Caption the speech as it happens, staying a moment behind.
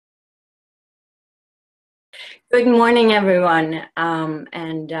Good morning, everyone,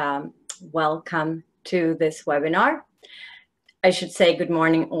 welcome to this webinar. I should say good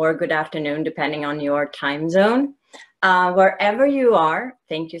morning or good afternoon, depending on your time zone. Wherever you are,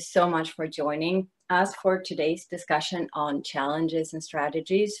 thank you so much for joining us for today's discussion on challenges and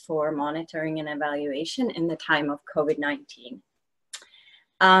strategies for monitoring and evaluation in the time of COVID-19.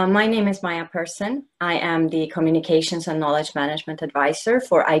 My name is Maya Persson. I am the Communications and Knowledge Management Advisor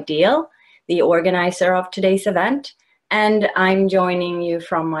for IDEAL, the organizer of today's event, and I'm joining you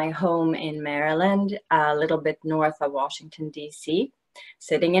from my home in Maryland, a little bit north of Washington, D.C.,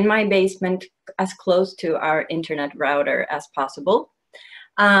 sitting in my basement as close to our internet router as possible.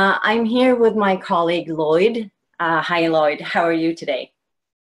 I'm here with my colleague, Lloyd. Hi, Lloyd. How are you today?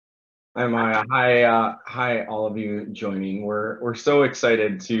 Hi, Maya. Hi, all of you joining. We're so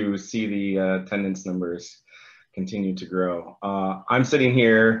excited to see the attendance numbers continue to grow. I'm sitting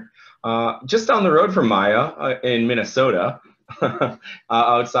here just down the road from Maya in Minnesota,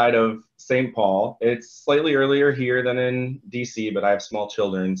 outside of St. Paul. It's slightly earlier here than in DC, but I have small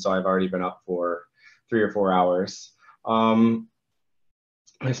children, so I've already been up for 3 or 4 hours. My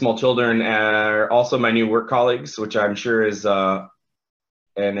small children are also my new work colleagues, which I'm sure is an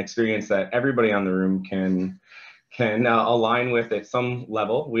experience that everybody on the room can align with at some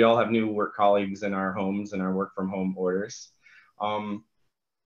level. We all have new work colleagues in our homes and our work from home orders.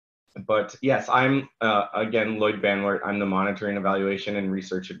 But yes, I'm again Lloyd Banwart. I'm the Monitoring, Evaluation, and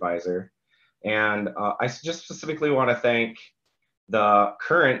Research Advisor. And I just specifically want to thank the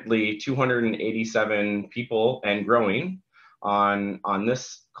currently 287 people and growing on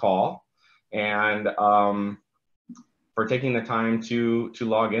this call, and for taking the time to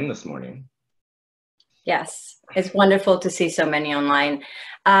log in this morning. Yes, it's wonderful to see so many online.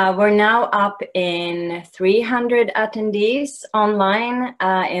 We're now up in 300 attendees online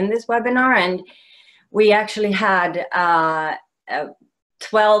in this webinar, and we actually had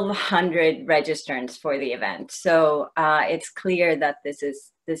 1,200 registrants for the event. So it's clear that this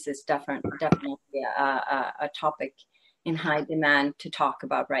is definitely a topic in high demand to talk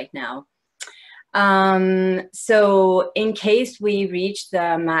about right now. So in case we reach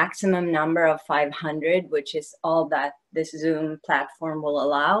the maximum number of 500, which is all that this Zoom platform will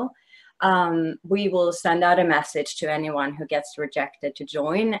allow, we will send out a message to anyone who gets rejected to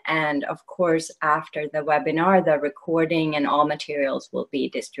join. And of course, after the webinar, the recording and all materials will be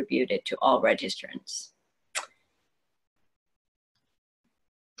distributed to all registrants.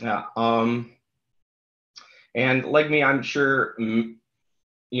 Yeah, and like me, I'm sure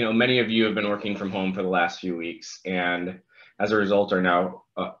many of you have been working from home for the last few weeks, and as a result are now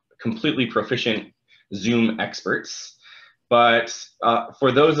completely proficient Zoom experts. But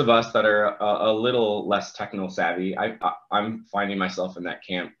for those of us that are a little less techno savvy, I'm finding myself in that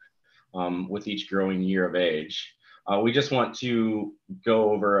camp with each growing year of age. We just want to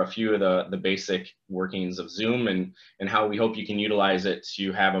go over a few of the basic workings of Zoom and how we hope you can utilize it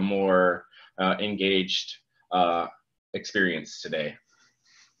to have a more engaged experience today.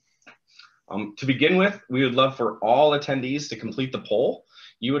 To begin with, we would love for all attendees to complete the poll.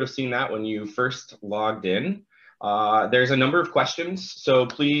 You would have seen that when you first logged in. There's a number of questions, so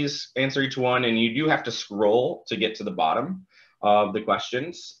please answer each one, and you do have to scroll to get to the bottom of the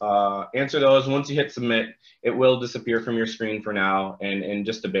questions. Answer those. Once you hit submit, it will disappear from your screen for now, and in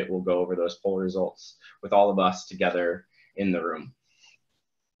just a bit, we'll go over those poll results with all of us together in the room.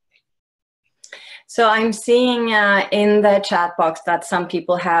 So I'm seeing in the chat box that some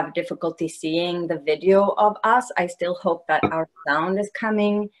people have difficulty seeing the video of us. I still hope that our sound is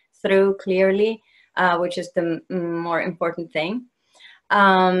coming through clearly, which is the more important thing.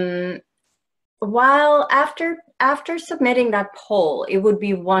 While after submitting that poll, it would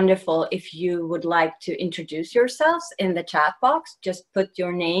be wonderful if you would like to introduce yourselves in the chat box. Just put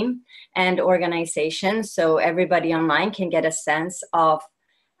your name and organization so everybody online can get a sense of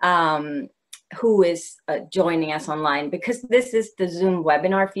who is joining us online, because this is the Zoom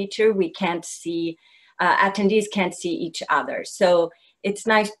webinar feature. We can't see, attendees can't see each other. So it's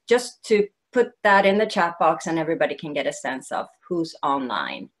nice just to put that in the chat box and everybody can get a sense of who's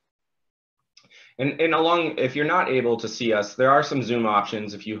online. And if you're not able to see us, there are some Zoom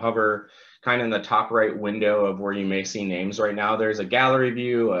options. If you hover kind of in the top right window of where you may see names right now, there's a gallery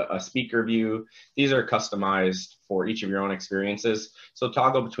view, a speaker view. These are customized for each of your own experiences. So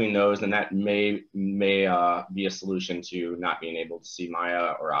toggle between those, and that may be a solution to not being able to see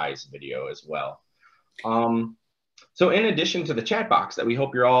Maya or I's video as well. So in addition to the chat box that we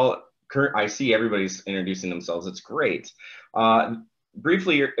hope you're all, I see everybody's introducing themselves. It's great.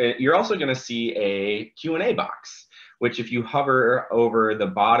 Briefly, you're also going to see a Q&A box, which if you hover over the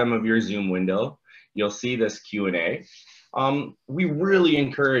bottom of your Zoom window, you'll see this Q&A. We really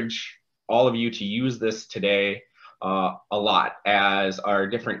encourage all of you to use this today a lot as our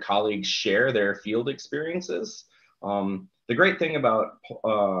different colleagues share their field experiences. The great thing about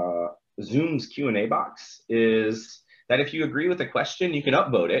Zoom's Q&A box is that if you agree with a question, you can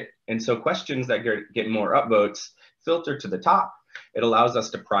upvote it. And so questions that get more upvotes filter to the top. It allows us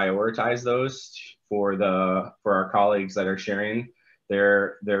to prioritize those for our colleagues that are sharing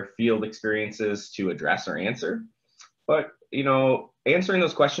their field experiences to address or answer. But, you know, answering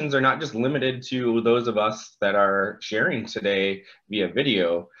those questions are not just limited to those of us that are sharing today via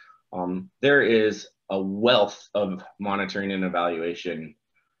video. There is a wealth of monitoring and evaluation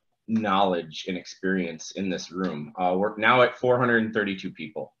knowledge and experience in this room. We're now at 432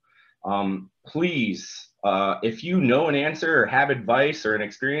 people. Please, if you know an answer or have advice or an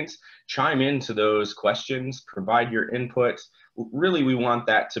experience, chime into those questions, provide your input. Really, we want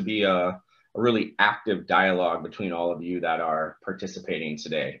that to be a really active dialogue between all of you that are participating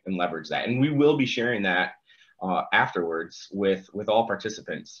today, and leverage that. And we will be sharing that afterwards with all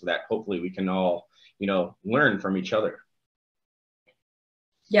participants, so that hopefully we can all, you know, learn from each other.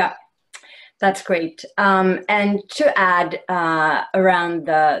 Yeah, that's great. And to add around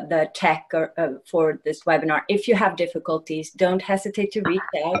the tech for this webinar, if you have difficulties, don't hesitate to reach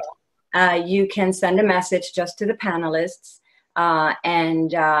out. You can send a message just to the panelists,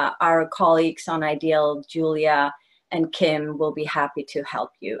 and our colleagues on Ideal, Julia and Kim, will be happy to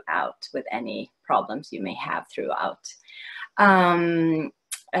help you out with any problems you may have throughout.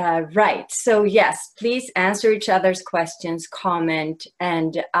 Right, so yes, please answer each other's questions, comment,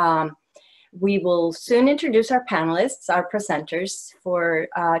 and we will soon introduce our panelists, our presenters for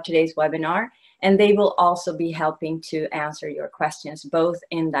today's webinar, and they will also be helping to answer your questions, both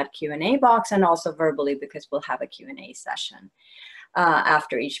in that Q&A box and also verbally, because we'll have a Q&A session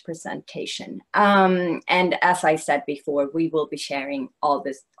after each presentation. And as I said before, we will be sharing all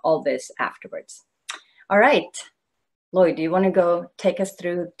this afterwards. All right. Lloyd, do you want to go take us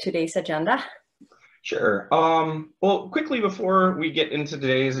through today's agenda? Sure. Well, quickly before we get into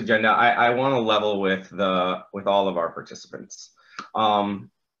today's agenda, I want to level with all of our participants.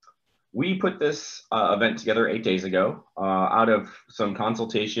 We put this event together 8 days ago out of some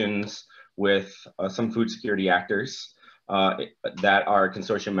consultations with some food security actors that are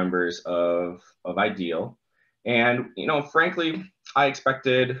consortium members of Ideal. And, you know, frankly, I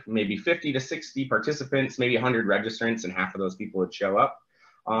expected maybe 50 to 60 participants, maybe 100 registrants, and half of those people would show up.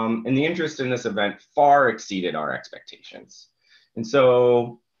 And the interest in this event far exceeded our expectations. And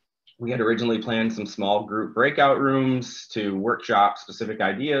so we had originally planned some small group breakout rooms to workshop specific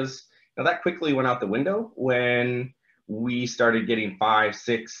ideas. Now that quickly went out the window when we started getting 500,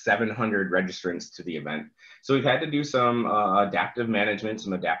 600, 700 registrants to the event. So we've had to do some adaptive management,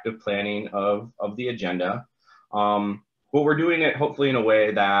 some adaptive planning of the agenda. But we're doing it hopefully in a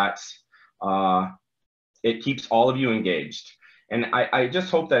way that it keeps all of you engaged. And I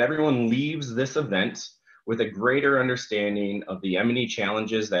just hope that everyone leaves this event with a greater understanding of the M&E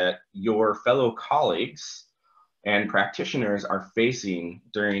challenges that your fellow colleagues and practitioners are facing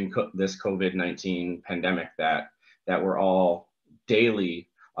during this COVID-19 pandemic that we're all daily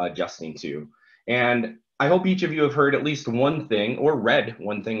adjusting to. And I hope each of you have heard at least one thing or read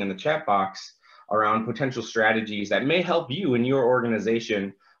one thing in the chat box around potential strategies that may help you and your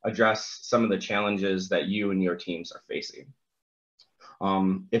organization address some of the challenges that you and your teams are facing.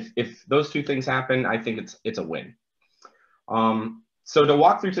 If those two things happen, I think it's a win. So to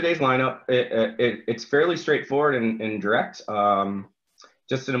walk through today's lineup, it's fairly straightforward and direct.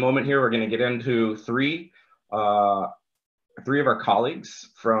 Just in a moment here, we're going to get into three of our colleagues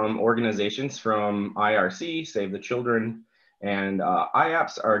from organizations from IRC, Save the Children, and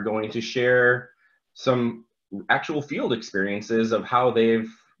IAPS are going to share some actual field experiences of how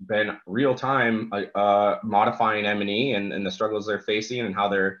they've been real-time modifying M&E and the struggles they're facing and how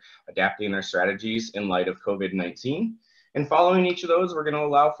they're adapting their strategies in light of COVID-19. And following each of those, we're going to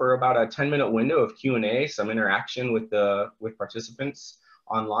allow for about a 10-minute window of Q&A, some interaction with participants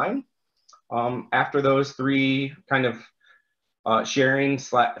online. After those three kind of sharing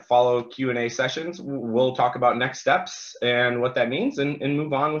follow Q&A sessions, we'll talk about next steps and what that means and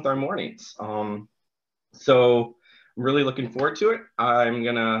move on with our mornings. So I'm really looking forward to it. I'm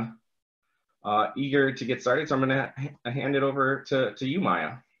gonna eager to get started, so I'm gonna hand it over to you,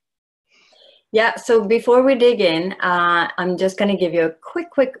 Maya. Yeah, so before we dig in, I'm just gonna give you a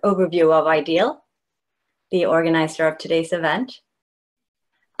quick overview of Ideal, the organizer of today's event.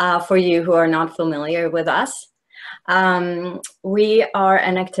 For you who are not familiar with us, we are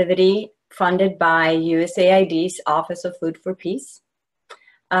an activity funded by USAID's Office of Food for Peace.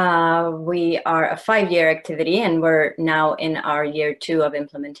 We are a 5-year activity, and we're now in our year 2 of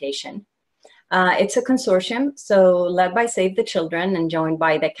implementation. It's a consortium, so led by Save the Children and joined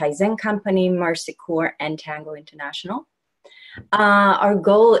by the Kaizen Company, Mercy Corps, and Tango International. Our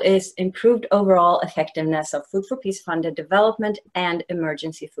goal is improved overall effectiveness of Food for Peace funded development and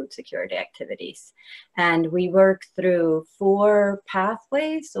emergency food security activities. And we work through 4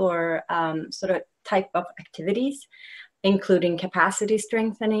 pathways or sort of type of activities, including capacity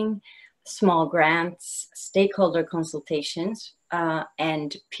strengthening, small grants, stakeholder consultations,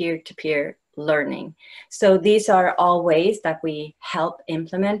 and peer-to-peer learning. So these are all ways that we help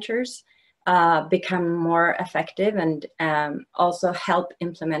implementers become more effective, and also help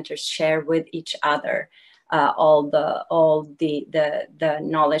implementers share with each other all the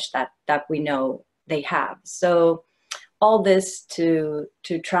knowledge that we know they have. So all this to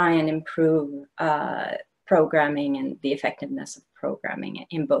try and improve programming and the effectiveness of programming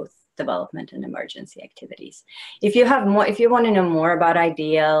in both development and emergency activities. If you want to know more about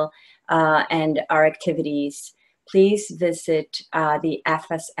IDEAL and our activities, please visit the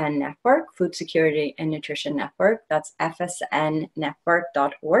FSN Network, Food Security and Nutrition Network. That's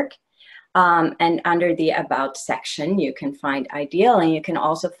fsnnetwork.org. And under the About section, you can find IDEAL, and you can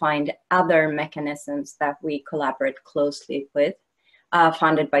also find other mechanisms that we collaborate closely with,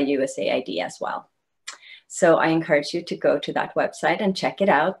 funded by USAID as well. So I encourage you to go to that website and check it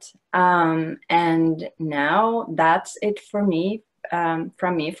out. And now that's it for me,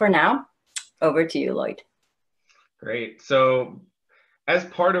 from me for now. Over to you, Lloyd. Great. So as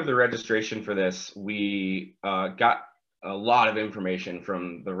part of the registration for this, we got a lot of information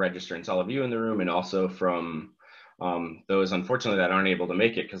from the registrants, all of you in the room, and also from those, unfortunately, that aren't able to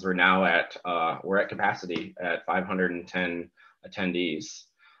make it, because we're now at capacity at 510 attendees.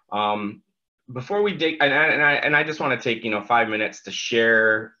 Before we dig, and I just want to take 5 minutes to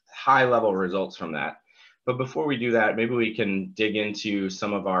share high-level results from that. But before we do that, maybe we can dig into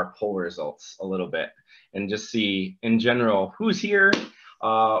some of our poll results a little bit and just see, in general, who's here,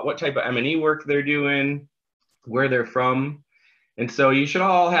 what type of M&E work they're doing, where they're from. And so you should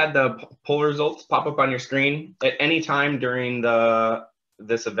all have the poll results pop up on your screen at any time during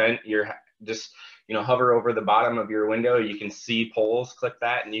this event. You're just hover over the bottom of your window. You can see polls. Click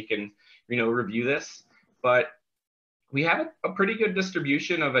that, and you can review this. But we have a pretty good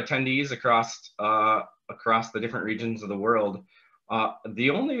distribution of attendees across the different regions of the world. The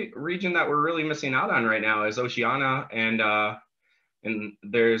only region that we're really missing out on right now is Oceania, and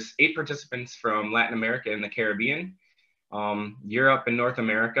there's 8 participants from Latin America and the Caribbean. Europe and North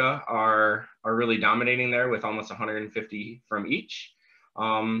America are really dominating there with almost 150 from each.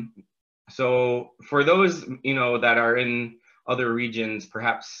 So for those that are in other regions,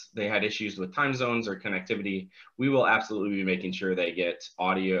 perhaps they had issues with time zones or connectivity, we will absolutely be making sure they get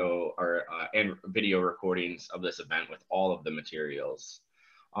audio or and video recordings of this event with all of the materials.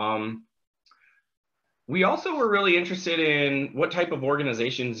 We also were really interested in what type of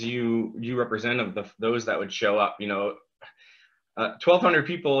organizations you represent, of those that would show up. 1,200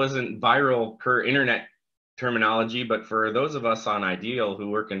 people isn't viral per internet terminology, but for those of us on IDEAL who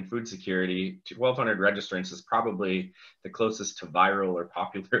work in food security, 1,200 registrants is probably the closest to viral or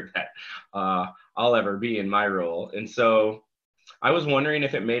popular that I'll ever be in my role. And so I was wondering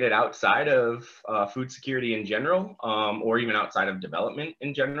if it made it outside of food security in general, or even outside of development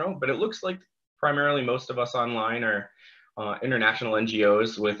in general. But it looks like primarily most of us online are international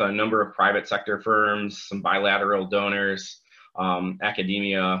NGOs with a number of private sector firms, some bilateral donors,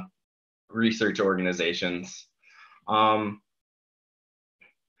 academia, research organizations. And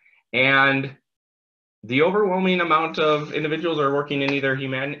the overwhelming amount of individuals are working in either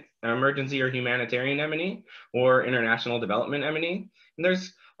emergency or humanitarian M&E or international development M&E. And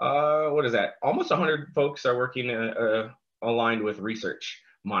there's, what is that? Almost 100 folks are working aligned with research,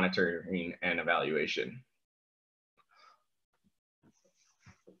 monitoring, and evaluation.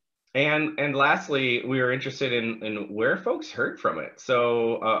 And lastly, we were interested in where folks heard from it.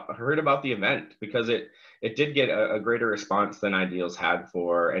 So heard about the event, because it did get a greater response than IDEAL's had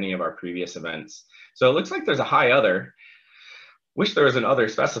for any of our previous events. So it looks like there's a high other. Wish there was an other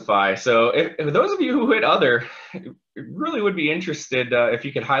specify. So if those of you who hit other, really would be interested if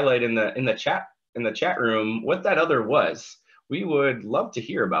you could highlight in the chat room what that other was. We would love to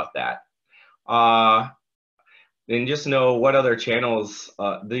hear about that. And just know what other channels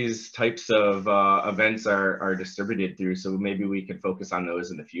these types of events are distributed through, so maybe we could focus on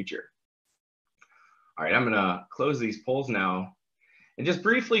those in the future. All right, I'm gonna close these polls now and just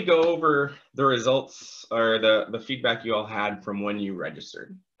briefly go over the results or the feedback you all had from when you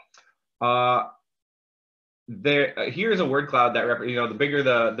registered. here's a word cloud that the bigger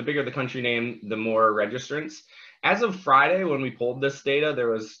the country name, the more registrants. As of Friday, when we pulled this data, there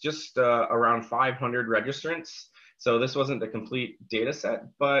was just around 500 registrants. So this wasn't the complete data set,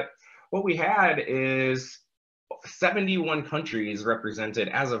 but what we had is 71 countries represented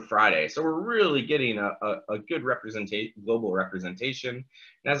as of Friday. So we're really getting a good global representation.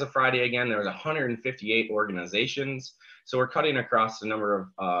 And as of Friday, again, there was 158 organizations. So we're cutting across a number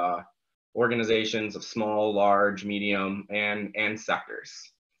of organizations of small, large, medium, and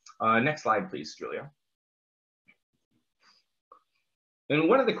sectors. Next slide, please, Julia. And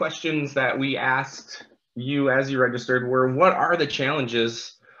one of the questions that we asked you as you registered were, what are the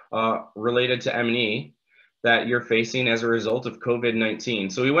challenges related to M&E that you're facing as a result of COVID-19?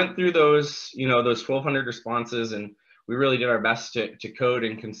 So we went through those 1,200 responses, and we really did our best to code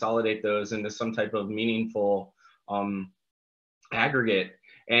and consolidate those into some type of meaningful aggregate.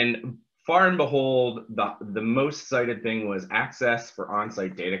 And far and behold, the most cited thing was access for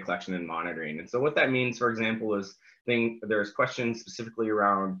on-site data collection and monitoring. And so what that means, for example, is there's questions specifically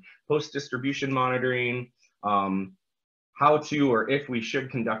around post-distribution monitoring, how to or if we should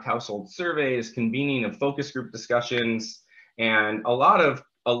conduct household surveys, convening of focus group discussions, and a lot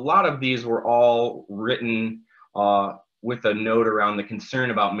of these were all written with a note around the concern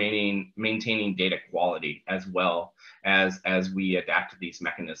about maintaining data quality as well as we adapt to these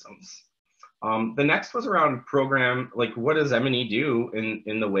mechanisms. The next was around program, like what does M&E do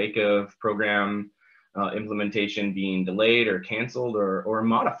in the wake of program implementation being delayed or canceled or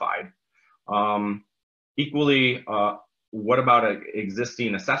modified? Equally, what about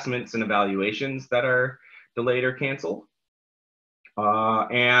existing assessments and evaluations that are delayed or canceled?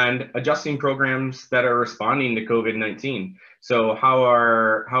 And adjusting programs that are responding to COVID-19. So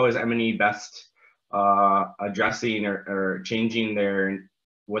how is M&E best addressing or changing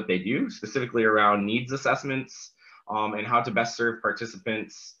what they do, specifically around needs assessments, and how to best serve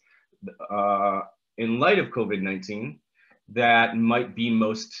participants in light of COVID-19 that might be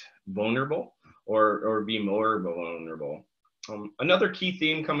most vulnerable or be more vulnerable. Another key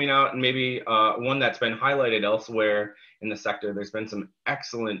theme coming out, and maybe one that's been highlighted elsewhere in the sector, there's been some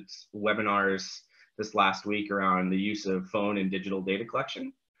excellent webinars this last week around the use of phone and digital data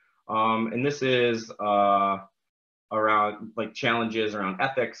collection. And this is around like challenges around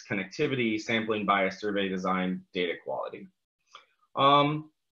ethics, connectivity, sampling bias, survey design, data quality.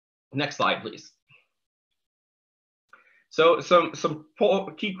 Next slide, please. So some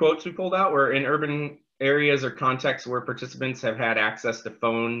key quotes we pulled out were in urban areas or contexts where participants have had access to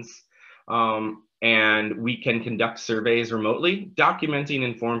phones and we can conduct surveys remotely, documenting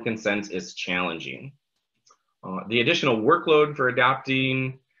informed consent is challenging. The additional workload for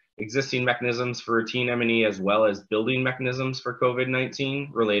adopting existing mechanisms for routine M&E as well as building mechanisms for COVID-19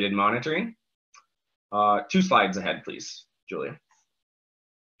 related monitoring. 2 slides ahead, please, Julia.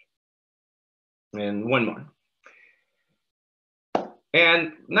 And one more.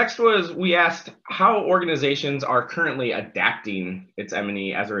 And next was, we asked how organizations are currently adapting its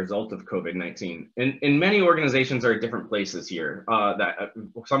M&E as a result of COVID-19. And many organizations are at different places here.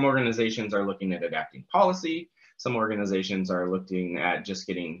 Some organizations are looking at adapting policy. Some organizations are looking at just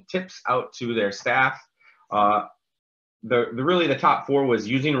getting tips out to their staff. Really the top 4 was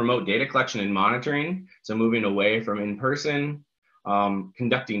using remote data collection and monitoring. So moving away from in-person,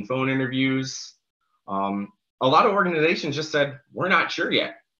 conducting phone interviews. A lot of organizations just said, we're not sure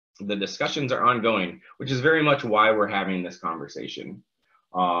yet. The discussions are ongoing, which is very much why we're having this conversation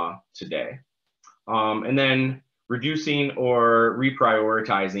today. And then reducing or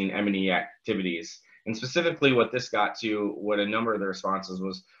reprioritizing M&E activities. And specifically what this got to, what a number of the responses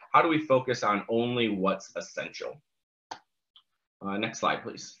was, how do we focus on only what's essential? Next slide,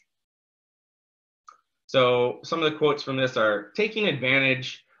 please. So some of the quotes from this are, taking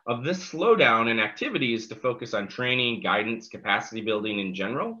advantage of this slowdown in activities to focus on training, guidance, capacity building in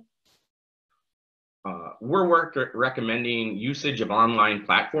general. We're recommending usage of online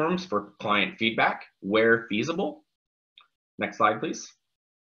platforms for client feedback where feasible. Next slide, please.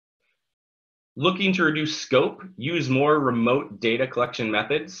 Looking to reduce scope, use more remote data collection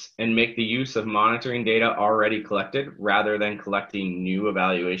methods, and make the use of monitoring data already collected rather than collecting new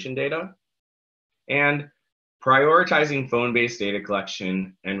evaluation data. And prioritizing phone-based data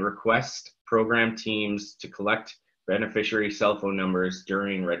collection and request program teams to collect beneficiary cell phone numbers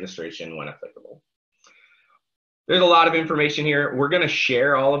during registration when applicable. There's a lot of information here. We're going to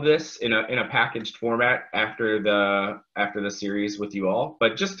share all of this in a packaged format after the series with you all,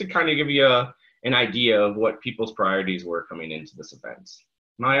 but just to kind of give you an idea of what people's priorities were coming into this event.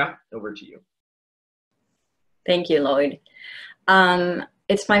 Maya, over to you. Thank you, Lloyd.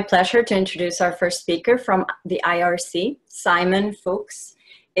 It's my pleasure to introduce our first speaker from the IRC. Simon Fuchs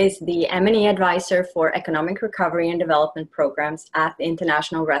is the M&E Advisor for Economic Recovery and Development Programs at the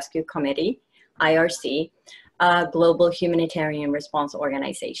International Rescue Committee, IRC, a global humanitarian response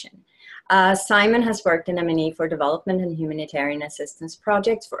organization. Simon has worked in M&E for development and humanitarian assistance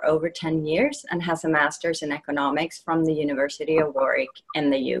projects for over 10 years and has a master's in economics from the University of Warwick in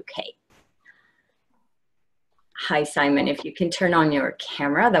the UK. Hi, Simon. If you can turn on your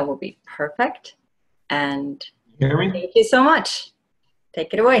camera, that will be perfect. And hear me? Thank you so much.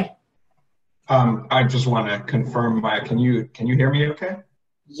 Take it away. I just want to confirm can you hear me okay?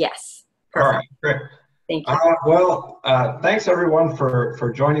 Yes. Perfect. All right, great. Thank you. Thanks everyone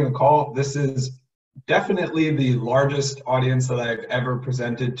for joining the call. This is definitely the largest audience that I've ever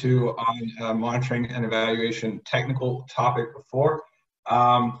presented to on monitoring and evaluation technical topic before.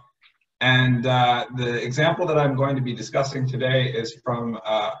 The example that I'm going to be discussing today is from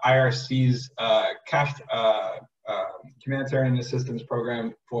IRC's humanitarian assistance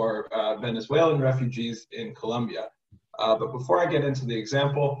program for Venezuelan refugees in Colombia. But before I get into the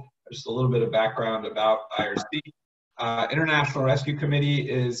example, just a little bit of background about IRC. International Rescue Committee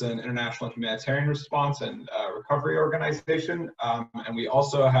is an international humanitarian response and recovery organization. And we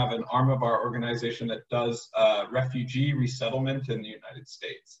also have an arm of our organization that does refugee resettlement in the United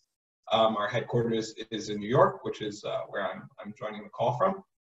States. Our headquarters is in New York, which is where I'm joining the call from.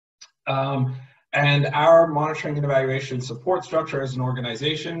 And our monitoring and evaluation support structure as an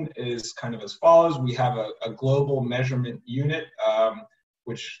organization is kind of as follows. We have a global measurement unit,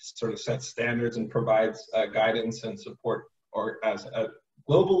 which sort of sets standards and provides guidance and support as a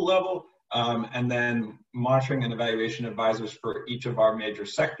global level. And then monitoring and evaluation advisors for each of our major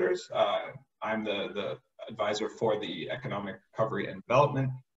sectors. I'm the advisor for the economic recovery and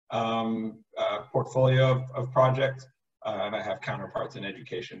development portfolio of projects, and I have counterparts in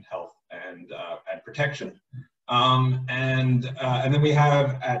education, health, and protection. And then we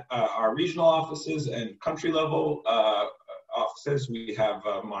have at our regional offices and country level offices, we have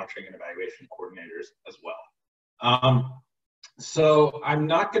monitoring and evaluation coordinators as well. So I'm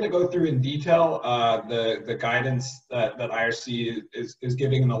not going to go through in detail the guidance that IRC is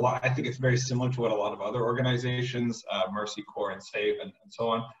giving, and I think it's very similar to what a lot of other organizations, Mercy Corps and SAVE and so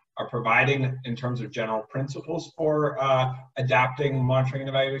on, are providing in terms of general principles for adapting monitoring and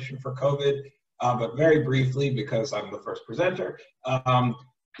evaluation for COVID. But very briefly, because I'm the first presenter,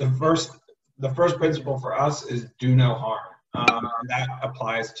 the first principle for us is do no harm. That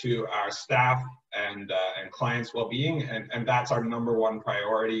applies to our staff and clients' well-being, and that's our number one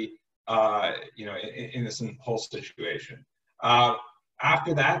priority, in this whole situation.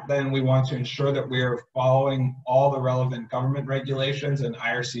 After that, then we want to ensure that we're following all the relevant government regulations and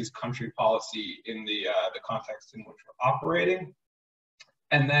IRC's country policy in the context in which we're operating.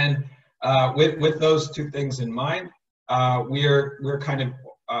 And then with those two things in mind, we're kind of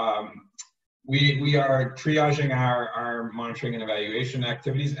we are triaging our monitoring and evaluation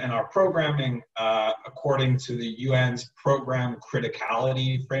activities and our programming according to the UN's program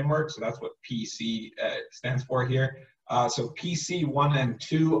criticality framework. So that's what PC stands for here. So PC 1 and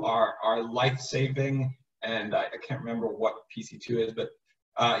 2 are life-saving, and I can't remember what PC 2 is, but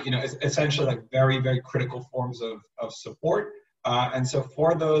it's essentially like very, very critical forms of support. And so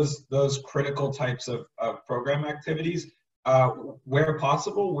for those critical types of program activities, where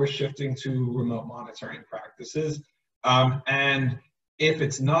possible, we're shifting to remote monitoring practices. And if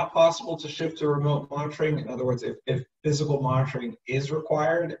it's not possible to shift to remote monitoring, in other words, if physical monitoring is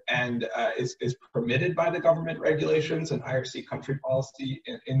required and is permitted by the government regulations and IRC country policy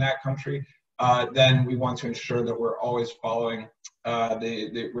in that country, then we want to ensure that we're always following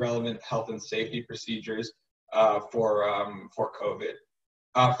the relevant health and safety procedures for COVID.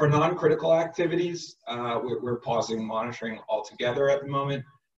 For non-critical activities, we're pausing monitoring altogether at the moment.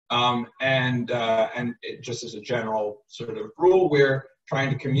 Just as a general sort of rule, we're trying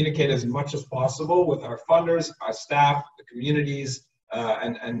to communicate as much as possible with our funders, our staff, the communities,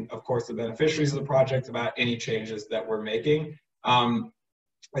 and of course the beneficiaries of the project about any changes that we're making, kind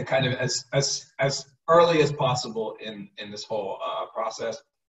of as early as possible in this whole process,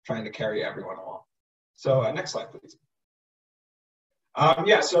 trying to carry everyone along. So next slide, please.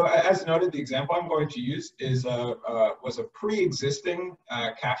 So as noted, the example I'm going to use was a pre-existing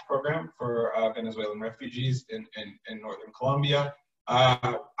cash program for Venezuelan refugees in northern Colombia.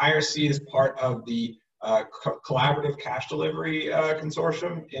 IRC is part of the collaborative cash delivery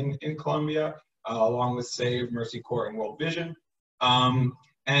consortium in Colombia, along with SAVE, Mercy Corps, and World Vision.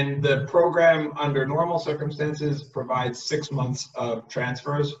 And the program, under normal circumstances, provides 6 months of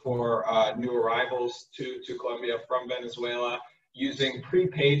transfers for new arrivals to Colombia from Venezuela. using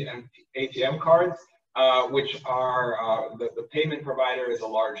prepaid ATM cards, which are the payment provider is a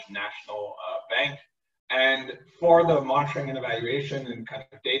large national bank. And for the monitoring and evaluation and kind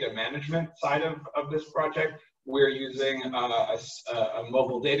of data management side of this project, we're using a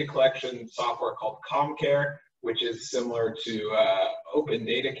mobile data collection software called ComCare, which is similar to Open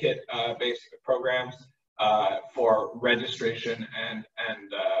Data Kit based programs for registration and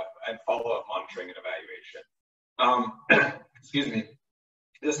follow-up monitoring and evaluation. Excuse me.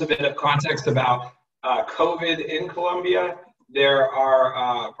 Just a bit of context about COVID in Colombia. There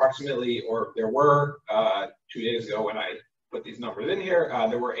are approximately, or there were 2 days ago when I put these numbers in here,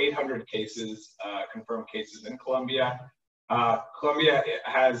 there were 800 cases, confirmed cases in Colombia. Colombia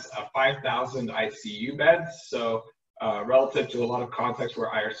has 5,000 ICU beds, so relative to a lot of contexts where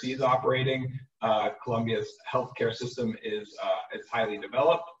IRC is operating, Colombia's healthcare system is highly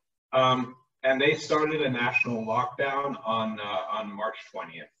developed. And they started a national lockdown on March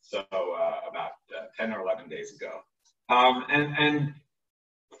 20th, so about 10 or 11 days ago. And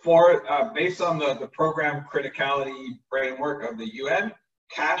for based on the program criticality framework of the UN,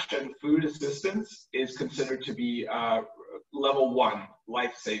 cash and food assistance is considered to be level 1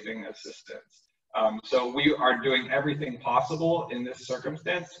 life-saving assistance. So we are doing everything possible in this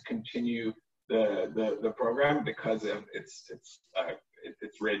circumstance to continue the program because it's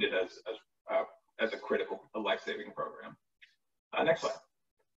rated as a critical, life-saving program. Next slide.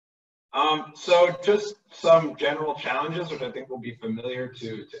 So just some general challenges, which I think will be familiar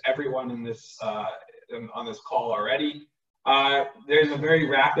to everyone in this on this call already. There's a very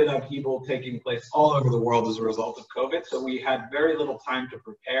rapid upheaval taking place all over the world as a result of COVID, so we had very little time to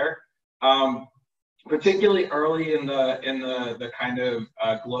prepare. Particularly early in the kind of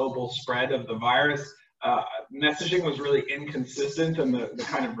global spread of the virus, messaging was really inconsistent, and the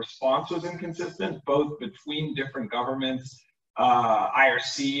kind of response was inconsistent, both between different governments.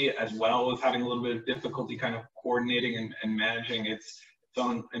 IRC as well was having a little bit of difficulty kind of coordinating and managing its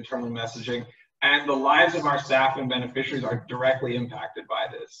own internal messaging. And the lives of our staff and beneficiaries are directly impacted by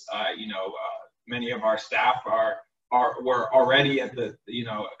this. Many of our staff were already at the,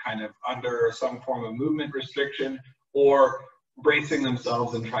 kind of under some form of movement restriction or bracing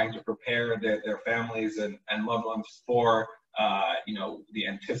themselves and trying to prepare their families and loved ones for, the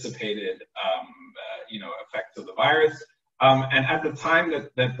anticipated, effects of the virus. And at the time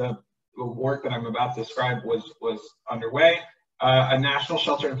that the work that I'm about to describe was underway, a national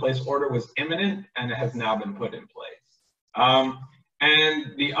shelter-in-place order was imminent, and it has now been put in place.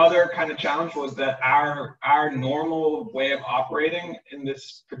 And the other kind of challenge was that our normal way of operating in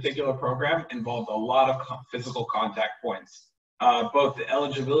this particular program involved a lot of physical contact points. Both the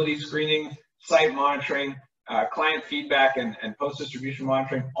eligibility screening, site monitoring, client feedback, and post-distribution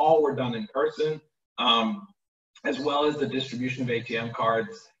monitoring all were done in person. As well as the distribution of ATM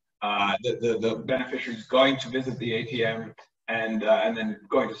cards, the beneficiaries going to visit the ATM and then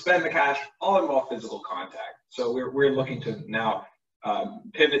going to spend the cash, all involve physical contact. So we're looking to now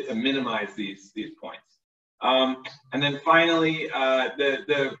pivot to minimize these points. And then finally,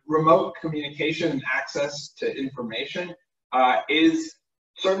 the remote communication and access to information is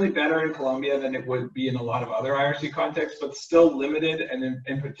certainly better in Colombia than it would be in a lot of other IRC contexts, but still limited. And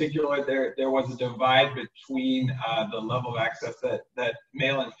in particular, there was a divide between the level of access that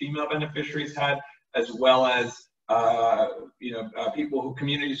male and female beneficiaries had, as well as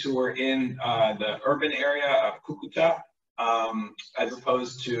communities who were in the urban area of Cucuta, as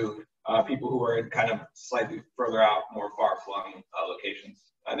opposed to people who were in kind of slightly further out, more far-flung locations.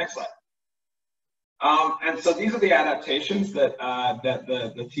 Next slide. And so these are the adaptations that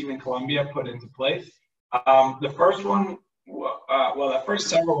the team in Colombia put into place. The first one, the first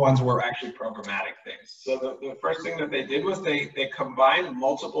several ones were actually programmatic things. So the first thing that they did was they combined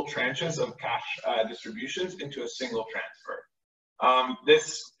multiple tranches of cash distributions into a single transfer.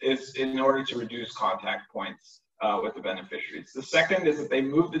 This is in order to reduce contact points with the beneficiaries. The second is that they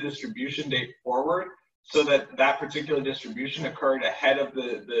moved the distribution date forward so that particular distribution occurred ahead of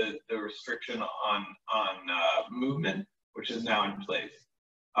the restriction on movement, which is now in place.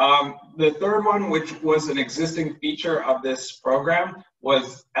 The third one, which was an existing feature of this program,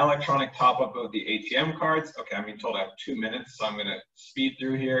 was electronic top-up of the ATM cards. Okay, I'm being told I have 2 minutes, so I'm going to speed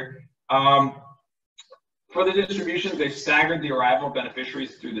through here. For the distributions, they staggered the arrival of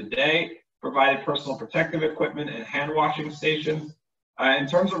beneficiaries through the day, provided personal protective equipment and hand washing stations. In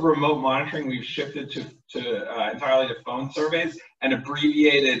terms of remote monitoring, we've shifted to entirely to phone surveys and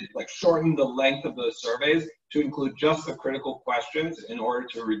abbreviated, shortened the length of those surveys to include just the critical questions in order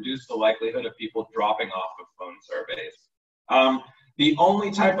to reduce the likelihood of people dropping off of phone surveys. The only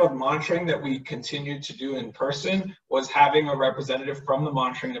type of monitoring that we continued to do in person was having a representative from the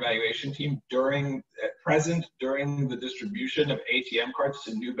monitoring and evaluation team present during the distribution of ATM cards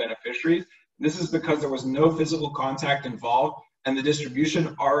to new beneficiaries. This is because there was no physical contact involved, and the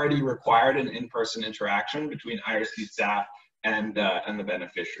distribution already required an in-person interaction between IRC staff and the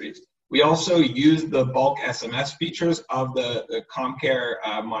beneficiaries. We also used the bulk SMS features of the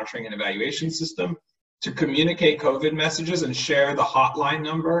ComCare monitoring and evaluation system to communicate COVID messages and share the hotline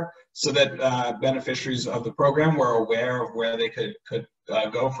number so that beneficiaries of the program were aware of where they could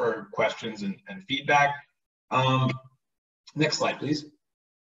go for questions and feedback. Next slide, please.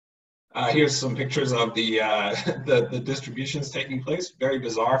 Here's some pictures of the distributions taking place. Very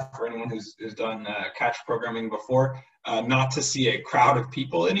bizarre for anyone who's done catch programming before, not to see a crowd of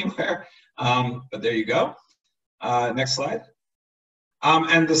people anywhere, but there you go. Next slide.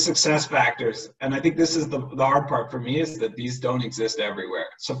 And the success factors, and I think this is the hard part for me, is that these don't exist everywhere.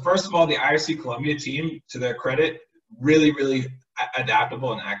 So first of all, the IRC Columbia team, to their credit, really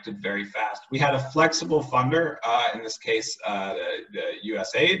adaptable and acted very fast. We had a flexible funder, in this case, the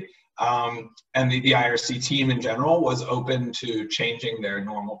USAID, and the IRC team in general was open to changing their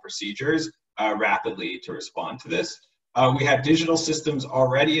normal procedures rapidly to respond to this. We had digital systems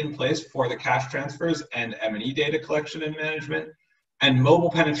already in place for the cash transfers and M&E data collection and management, and mobile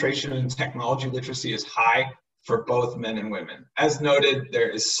penetration and technology literacy is high for both men and women. As noted,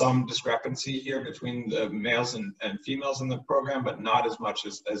 there is some discrepancy here between the males and females in the program, but not as much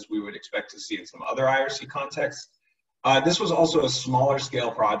as we would expect to see in some other IRC contexts. This was also a smaller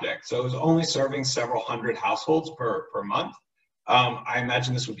scale project, so it was only serving several hundred households per month. I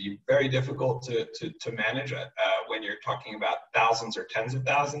imagine this would be very difficult to manage when you're talking about thousands or tens of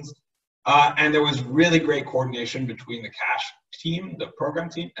thousands. And there was really great coordination between the cash team, the program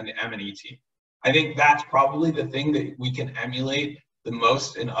team, and the M&E team. I think that's probably the thing that we can emulate the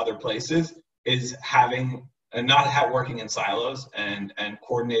most in other places, is having not working in silos and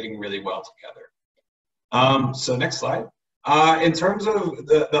coordinating really well together. So next slide. In terms of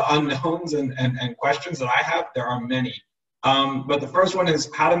the unknowns and questions that I have, there are many. But the first one is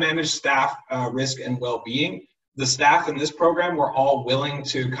how to manage staff risk and well-being. The staff in this program were all willing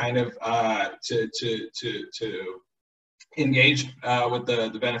to kind of to engage with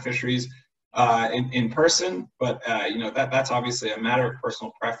the beneficiaries in person, but you know, that's obviously a matter of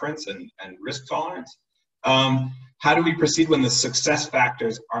personal preference and risk tolerance. How do we proceed when the success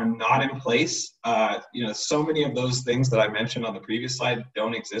factors are not in place? You know, so many of those things that I mentioned on the previous slide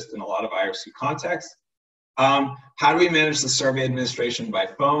don't exist in a lot of IRC contexts. How do we manage the survey administration by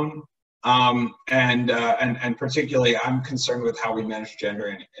phone? And particularly, I'm concerned with how we manage gender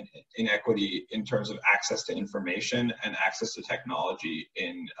and inequity in terms of access to information and access to technology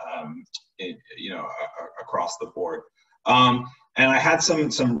in you know, across the board. And I had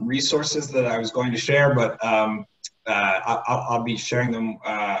some resources that I was going to share, but I'll be sharing them,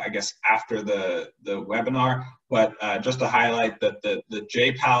 I guess, after the webinar. But just to highlight that the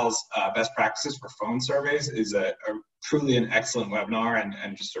JPAL's best practices for phone surveys is truly an excellent webinar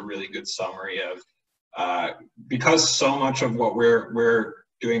and just a really good summary of, because so much of what we're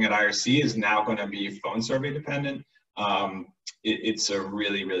doing at IRC is now going to be phone survey dependent. It's a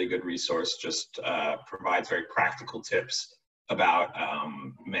really good resource. Just provides very practical tips about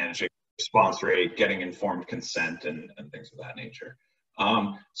managing response rate, getting informed consent, and things of that nature.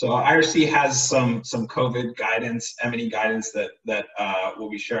 So IRC has some COVID guidance, M&E guidance that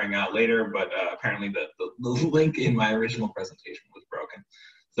we'll be sharing out later, but apparently the link in my original presentation was broken.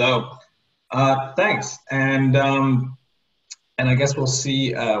 So thanks, and I guess we'll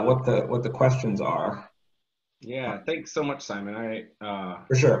see what the questions are. Yeah, thanks so much, Simon.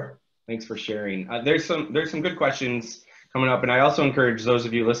 For sure. Thanks for sharing. There's some good questions coming up, and I also encourage those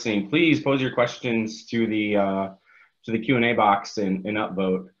of you listening, please pose your questions to the Q&A box and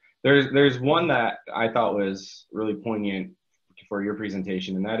upvote. There's one that I thought was really poignant for your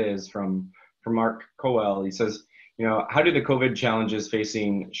presentation, and that is from Mark Coel. He says, you know, how do the COVID challenges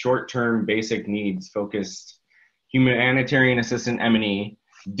facing short-term basic needs focused humanitarian assistance M&E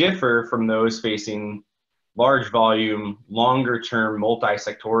differ from those facing large volume, longer term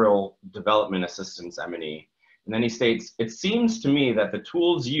multi-sectoral development assistance M&E? And then he states, it seems to me that the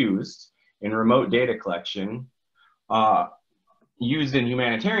tools used in remote data collection used in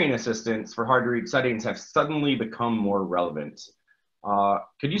humanitarian assistance for hard to reach settings have suddenly become more relevant.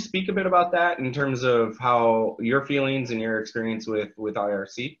 Could you speak a bit about that in terms of how your feelings and your experience with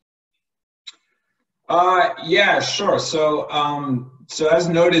IRC? Yeah, sure. So, so as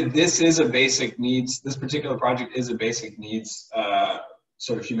noted, this is a basic needs. This particular project is a basic needs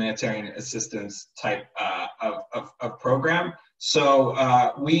sort of humanitarian assistance type of program.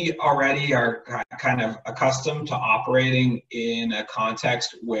 So we already are kind of accustomed to operating in a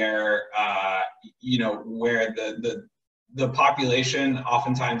context where, where the population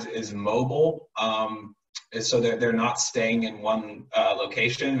oftentimes is mobile. So they're not staying in one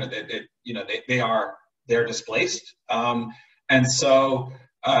location. They're displaced. And so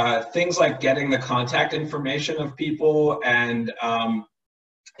things like getting the contact information of people and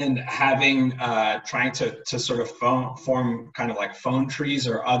having trying to sort of form kind of like phone trees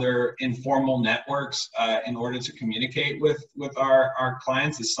or other informal networks in order to communicate with our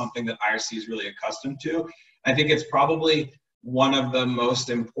clients is something that IRC is really accustomed to. I think it's probably one of the most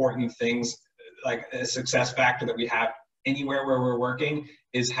important things, like a success factor that we have anywhere where we're working,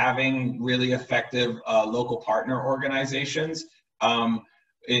 is having really effective local partner organizations.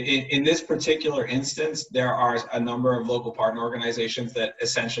 In this particular instance, there are a number of local partner organizations that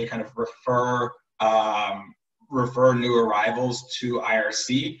essentially kind of refer new arrivals to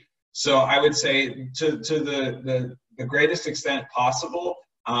IRC. So I would say to the greatest extent possible,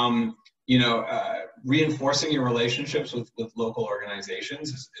 reinforcing your relationships with local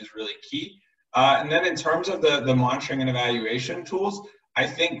organizations is really key. And then in terms of the monitoring and evaluation tools, I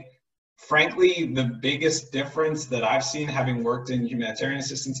think, frankly, the biggest difference that I've seen having worked in humanitarian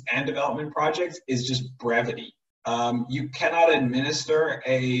assistance and development projects is just brevity. You cannot administer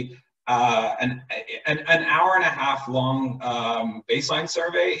an hour and a half long baseline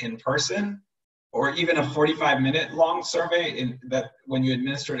survey in person, or even a 45-minute long survey that when you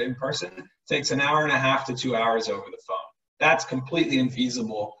administer it in person takes an hour and a half to 2 hours over the phone. That's completely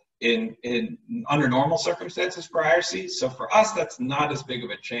infeasible under normal circumstances for IRC. So for us, that's not as big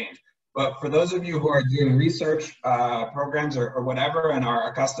of a change. But for those of you who are doing research programs or whatever and are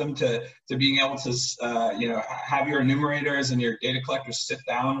accustomed to being able to have your enumerators and your data collectors sit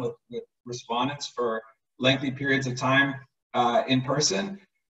down with respondents for lengthy periods of time in person,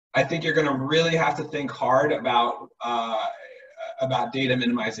 I think you're going to really have to think hard about data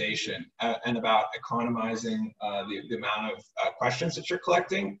minimization and about economizing the amount of questions that you're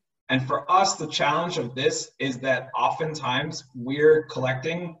collecting. And for us, the challenge of this is that oftentimes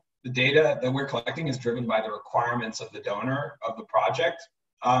the data that we're collecting is driven by the requirements of the donor of the project.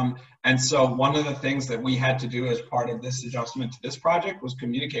 And so one of the things that we had to do as part of this adjustment to this project was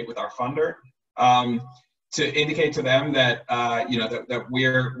communicate with our funder to indicate to them that that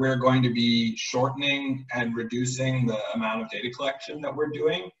we're going to be shortening and reducing the amount of data collection that we're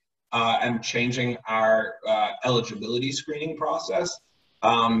doing and changing our eligibility screening process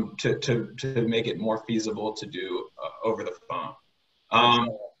to make it more feasible to do over the phone.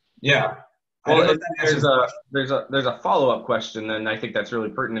 Yeah. Well, there's a follow-up question, and I think that's really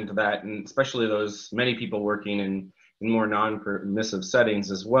pertinent to that, and especially those many people working in more non-permissive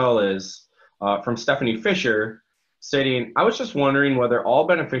settings, as well as from Stephanie Fisher stating, I was just wondering whether all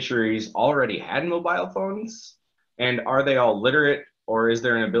beneficiaries already had mobile phones, and are they all literate, or is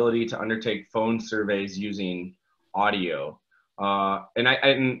there an ability to undertake phone surveys using audio? And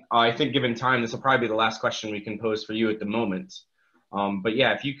I think given time, this will probably be the last question we can pose for you at the moment. But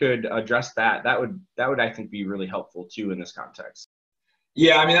yeah, if you could address that would I think be really helpful too in this context.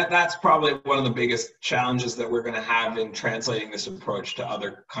 Yeah, I mean, that's probably one of the biggest challenges that we're going to have in translating this approach to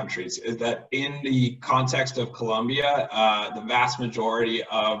other countries, is that in the context of Colombia, the vast majority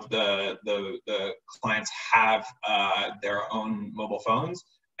of the clients have their own mobile phones,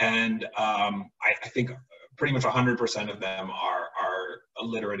 and I think pretty much 100% of them are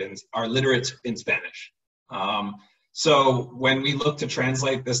literate in Spanish. So when we look to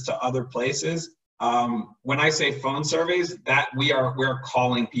translate this to other places, when I say phone surveys, that we're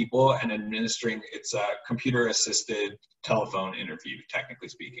calling people and administering, it's a computer-assisted telephone interview, technically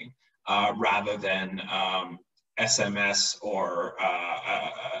speaking, rather than SMS or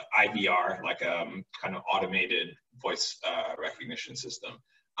IVR, like a kind of automated voice recognition system.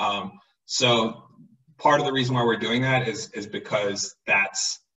 So part of the reason why we're doing that is because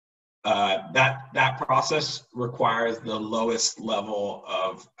that's that process requires the lowest level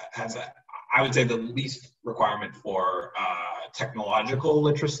of, I would say, the least requirement for technological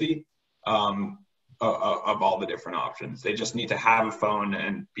literacy of all the different options. They just need to have a phone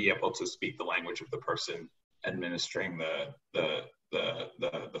and be able to speak the language of the person administering the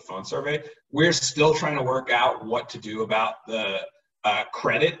phone survey. We're still trying to work out what to do about the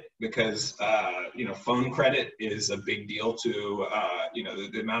credit, because phone credit is a big deal to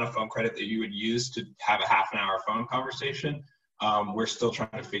the amount of phone credit that you would use to have a half-an-hour phone conversation. We're still trying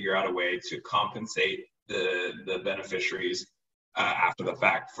to figure out a way to compensate the beneficiaries after the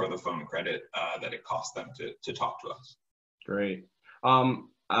fact for the phone credit that it costs them to talk to us. Great.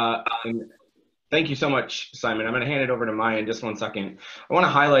 Thank you so much, Simon. I'm going to hand it over to Maya in just 1 second. I want to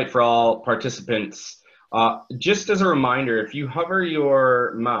highlight for all participants, just as a reminder, if you hover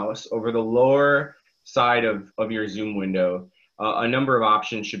your mouse over the lower side of your Zoom window, a number of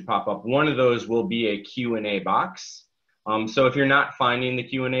options should pop up. One of those will be a Q&A box. So if you're not finding the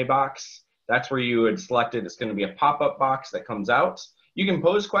Q&A box, that's where you would select it. It's going to be a pop-up box that comes out. You can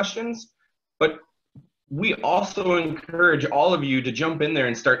pose questions, but we also encourage all of you to jump in there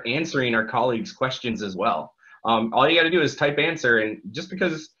and start answering our colleagues' questions as well. All you got to do is type answer, and just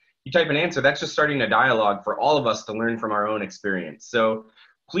because you type an answer, that's just starting a dialogue for all of us to learn from our own experience. So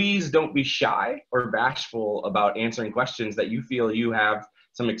please don't be shy or bashful about answering questions that you feel you have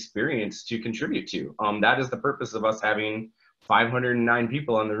some experience to contribute to. That is the purpose of us having 509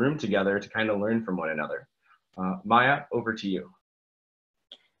 people in the room together to kind of learn from one another. Maya, over to you.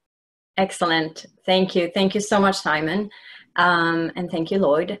 Excellent. Thank you. Thank you so much, Simon. And thank you,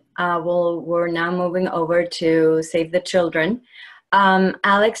 Lloyd. We're now moving over to Save the Children.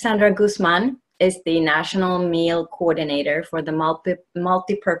 Alexandra Guzman is the National Meal Coordinator for the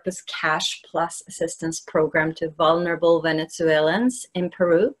Multi-Purpose Cash Plus Assistance Program to Vulnerable Venezuelans in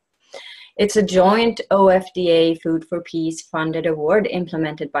Peru. It's a joint OFDA Food for Peace funded award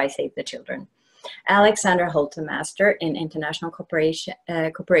implemented by Save the Children. Alexandra holds a Master in International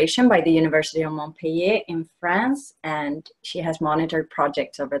Cooperation by the University of Montpellier in France, and she has monitored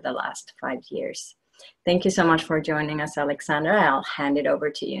projects over the last 5 years. Thank you so much for joining us, Alexandra. I'll hand it over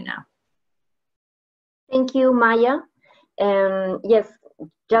to you now. Thank you, Maya. Yes,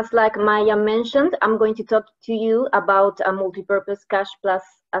 just like Maya mentioned, I'm going to talk to you about a multi-purpose cash plus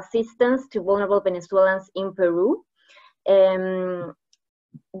assistance to vulnerable Venezuelans in Peru.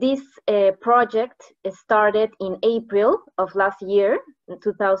 This project started in April of last year,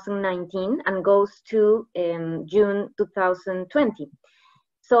 2019, and goes to June 2020.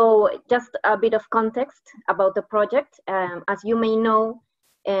 So just a bit of context about the project. As you may know,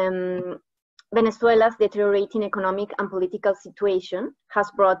 Venezuela's deteriorating economic and political situation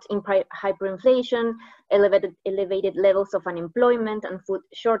has brought in hyperinflation, elevated levels of unemployment and food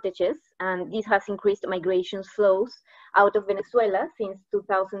shortages, and this has increased migration flows out of Venezuela since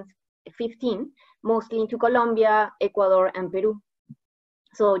 2015, mostly into Colombia, Ecuador, and Peru.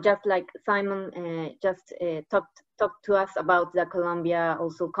 So just like Simon talked to us about the Colombia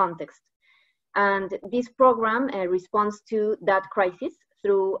also context. And this program responds to that crisis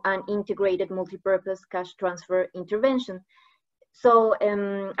through an integrated multi-purpose cash transfer intervention. So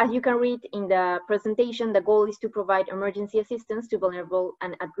as you can read in the presentation, the goal is to provide emergency assistance to vulnerable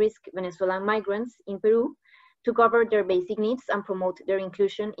and at-risk Venezuelan migrants in Peru to cover their basic needs and promote their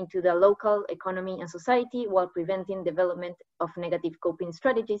inclusion into the local economy and society while preventing development of negative coping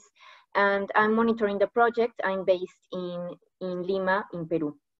strategies. And I'm monitoring the project. I'm based in Lima, in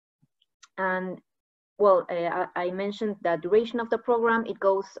Peru. And well, I mentioned the duration of the program. It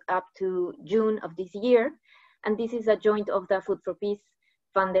goes up to June of this year. And this is a joint of the Food for Peace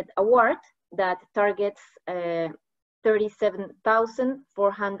funded award that targets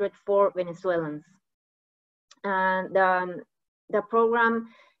 37,404 Venezuelans. And the program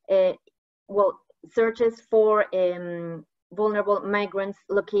searches for vulnerable migrants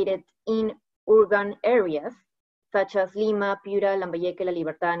located in urban areas, such as Lima, Piura, Lambayeque, La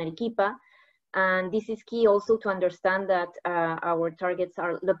Libertad, and Arequipa. And this is key also to understand that our targets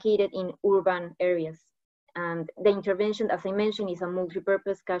are located in urban areas. And the intervention, as I mentioned, is a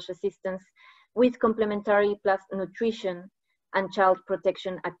multi-purpose cash assistance with complementary plus nutrition and child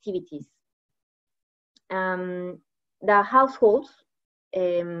protection activities. The households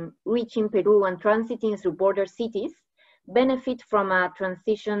reaching Peru and transiting through border cities benefit from a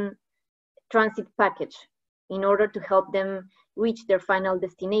transit package in order to help them reach their final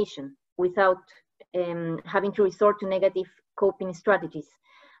destination without having to resort to negative coping strategies.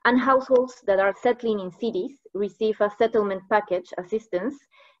 And households that are settling in cities receive a settlement package assistance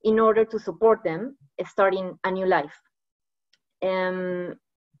in order to support them starting a new life.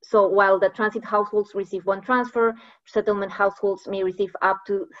 So while the transit households receive one transfer, settlement households may receive up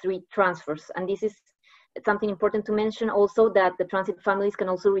to 3 transfers. And this is something important to mention also, that the transit families can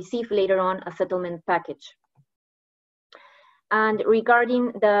also receive later on a settlement package. And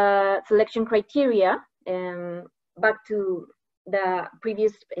regarding the selection criteria, back to the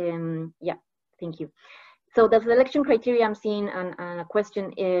previous, thank you. So the selection criteria I'm seeing on a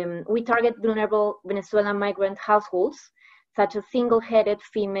question, we target vulnerable Venezuelan migrant households, such as single-headed,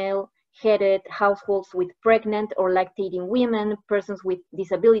 female-headed households with pregnant or lactating women, persons with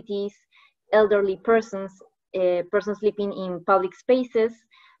disabilities, elderly persons, persons living in public spaces,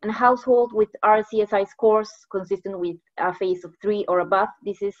 And household with RCSI scores consistent with a phase of 3 or above.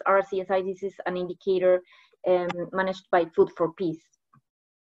 This is RCSI, this is an indicator managed by Food for Peace.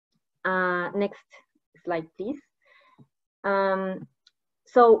 Next slide, please.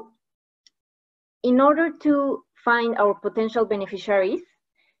 So in order to find our potential beneficiaries,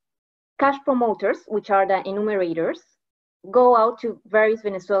 cash promoters, which are the enumerators, go out to various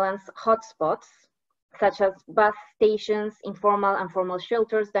Venezuelans' hotspots, such as bus stations, informal and formal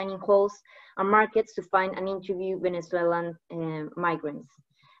shelters, dining halls, and markets to find and interview Venezuelan migrants.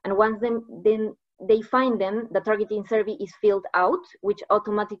 And once then they find them, the targeting survey is filled out, which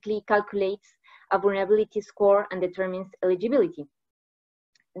automatically calculates a vulnerability score and determines eligibility.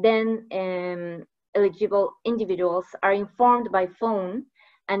 Then eligible individuals are informed by phone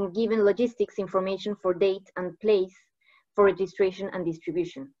and given logistics information for date and place for registration and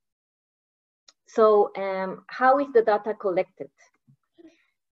distribution. So how is the data collected?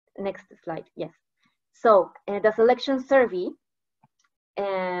 Next slide, yes. So the selection survey,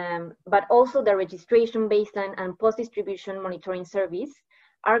 but also the registration baseline and post-distribution monitoring surveys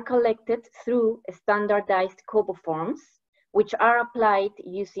are collected through standardized COBO forms, which are applied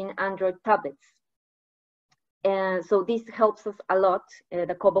using Android tablets. So this helps us a lot,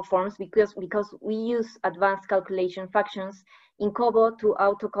 the COBO forms, because we use advanced calculation functions in COBO to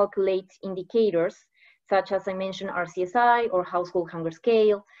auto-calculate indicators, such as I mentioned, RCSI or household hunger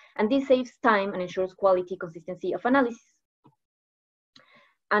scale, and this saves time and ensures quality consistency of analysis.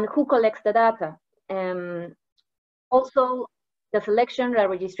 And who collects the data? Also, the selection, the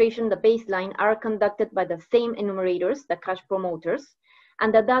registration, the baseline are conducted by the same enumerators, the cash promoters,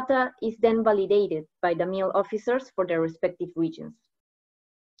 and the data is then validated by the meal officers for their respective regions.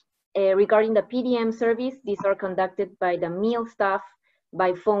 Regarding the PDM service, these are conducted by the meal staff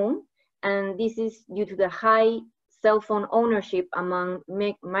by phone, and this is due to the high cell phone ownership among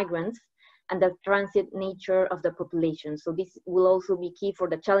migrants and the transit nature of the population. So this will also be key for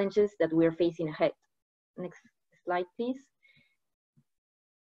the challenges that we're facing ahead. Next slide, please.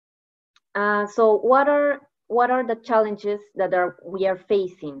 So what are the challenges that we are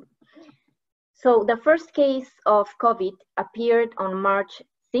facing? So the first case of COVID appeared on March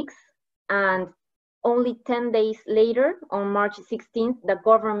 6th, and only 10 days later, on March 16th, the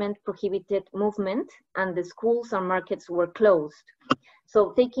government prohibited movement and the schools and markets were closed.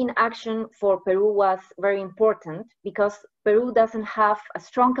 So taking action for Peru was very important because Peru doesn't have a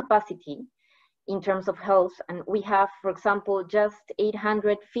strong capacity in terms of health, and we have, for example, just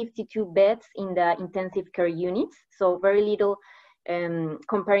 852 beds in the intensive care units, so very little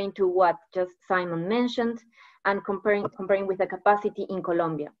comparing to what just Simon mentioned, and comparing with the capacity in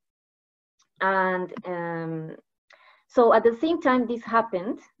Colombia. And so at the same time this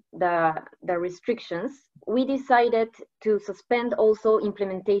happened, the restrictions, we decided to suspend also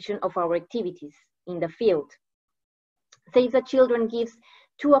implementation of our activities in the field. Save the Children gives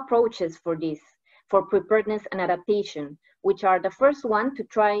two approaches for this, for preparedness and adaptation, which are the first one to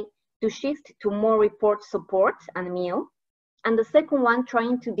try to shift to more report support and meal, and the second one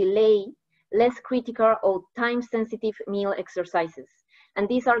trying to delay less critical or time-sensitive meal exercises. And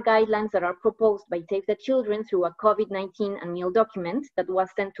these are guidelines that are proposed by Save the Children through a COVID-19 and meal document that was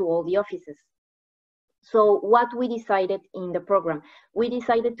sent to all the offices. So what we decided in the program, we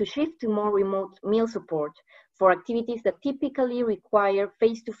decided to shift to more remote meal support for activities that typically require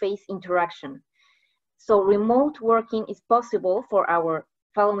face-to-face interaction. So remote working is possible for our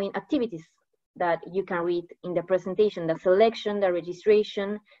following activities that you can read in the presentation: the selection, the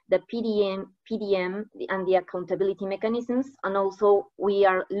registration, the PDM, and the accountability mechanisms. And also we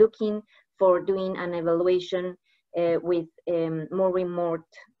are looking for doing an evaluation with more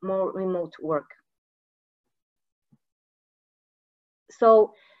remote work.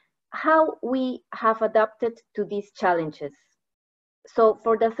 So how we have adapted to these challenges. So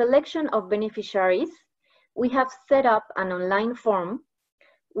for the selection of beneficiaries, we have set up an online form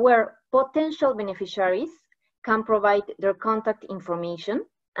where potential beneficiaries can provide their contact information,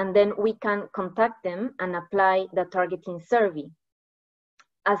 and then we can contact them and apply the targeting survey.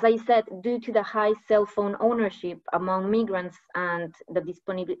 As I said, due to the high cell phone ownership among migrants and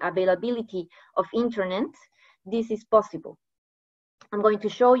the availability of internet, this is possible. I'm going to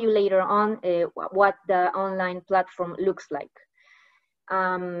show you later on what the online platform looks like.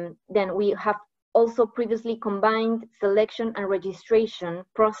 Then we have also previously combined selection and registration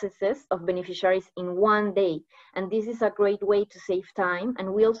processes of beneficiaries in one day. And this is a great way to save time.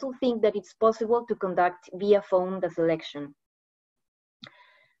 And we also think that it's possible to conduct via phone the selection.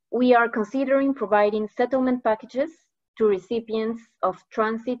 We are considering providing settlement packages to recipients of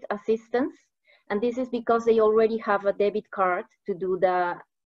transit assistance. And this is because they already have a debit card to do the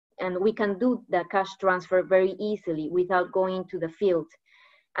and we can do the cash transfer very easily without going to the field.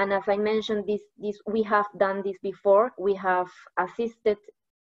 And as I mentioned, we have done this before. We have assisted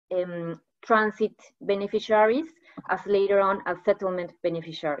transit beneficiaries as later on as settlement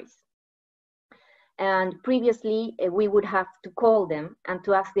beneficiaries. And previously, we would have to call them and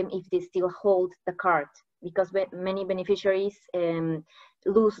to ask them if they still hold the card, because many beneficiaries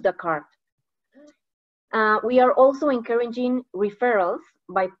lose the card. We are also encouraging referrals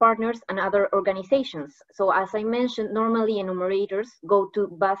by partners and other organizations. So as I mentioned, normally enumerators go to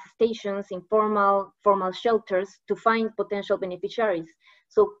bus stations, informal, formal shelters to find potential beneficiaries.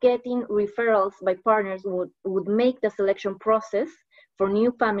 So getting referrals by partners would make the selection process for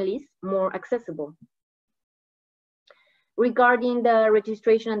new families more accessible. Regarding the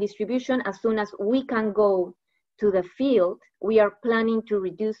registration and distribution, as soon as we can go to the field, we are planning to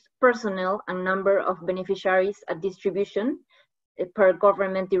reduce personnel and number of beneficiaries at distribution per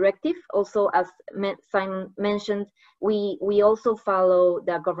government directive. Also, as Simon mentioned, we also follow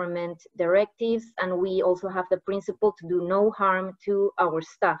the government directives, and we also have the principle to do no harm to our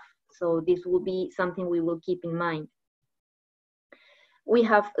staff. So this will be something we will keep in mind. We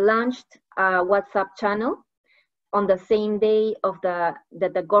have launched a WhatsApp channel on the same day of that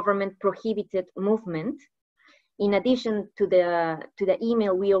the government prohibited movement, in addition to the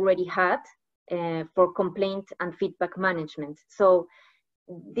email we already had for complaint and feedback management. So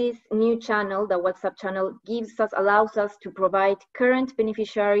this new channel, the WhatsApp channel, allows us to provide current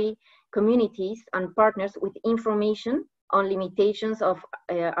beneficiary communities and partners with information on limitations of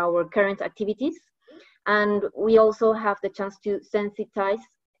our current activities. And we also have the chance to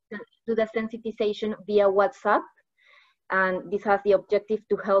do the sensitization via WhatsApp. And this has the objective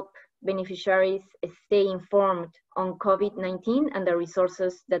to help beneficiaries stay informed on COVID-19 and the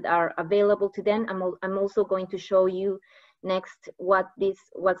resources that are available to them. I'm also going to show you next what this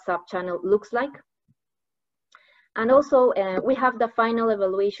WhatsApp channel looks like. And also we have the final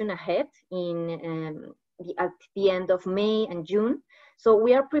evaluation ahead at the end of May and June. So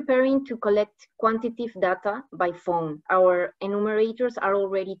we are preparing to collect quantitative data by phone. Our enumerators are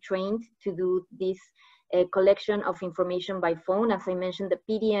already trained to do this collection of information by phone. As I mentioned, the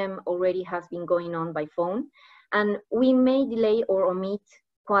PDM already has been going on by phone. And we may delay or omit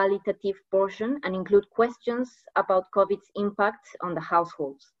qualitative portion and include questions about COVID's impact on the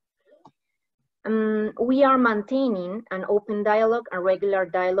households. We are maintaining an open dialogue and regular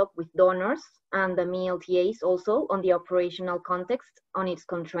dialogue with donors and the MLTAs also on the operational context, on its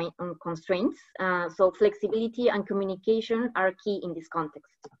constraints. So flexibility and communication are key in this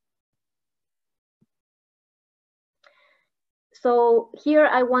context. So here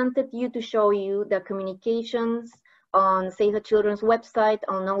I wanted you to show you the communications on Save the Children's website,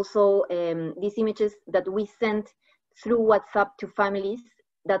 and also these images that we sent through WhatsApp to families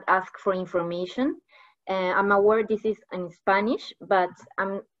that ask for information. I'm aware this is in Spanish, but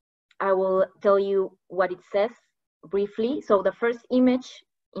I will tell you what it says briefly. So in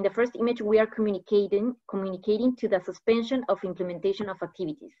the first image, we are communicating to the suspension of implementation of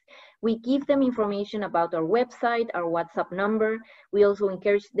activities. We give them information about our website, our WhatsApp number. We also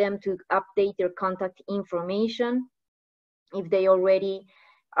encourage them to update their contact information if they already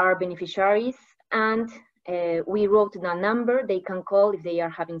are beneficiaries. And we wrote the number they can call if they are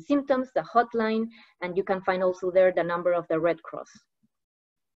having symptoms, the hotline, and you can find also there the number of the Red Cross.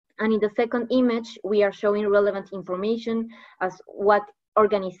 And in the second image, we are showing relevant information as what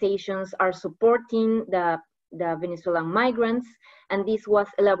organizations are supporting the Venezuelan migrants, and this was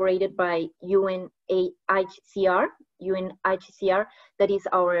elaborated by UNHCR. That is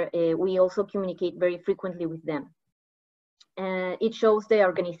our, we also communicate very frequently with them. It shows the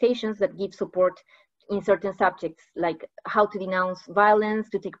organizations that give support in certain subjects, like how to denounce violence,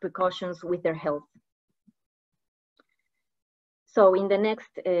 to take precautions with their health. So in the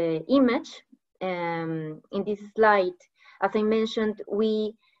next image, in this slide, as I mentioned,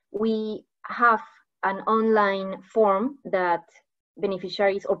 we have an online form that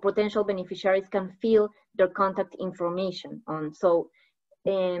beneficiaries or potential beneficiaries can fill their contact information on. So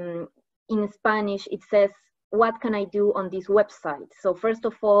in Spanish, it says, what can I do on this website? So first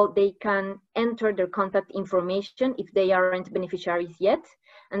of all, they can enter their contact information if they aren't beneficiaries yet.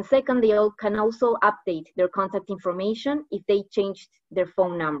 And second, they can also update their contact information if they changed their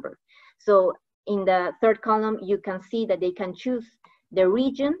phone number. So in the third column, you can see that they can choose the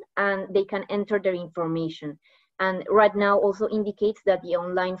region and they can enter their information. And right now also indicates that the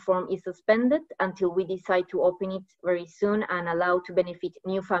online form is suspended until we decide to open it very soon and allow to benefit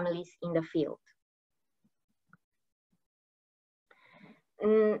new families in the field.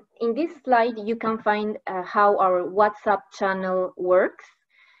 In this slide, you can find how our WhatsApp channel works.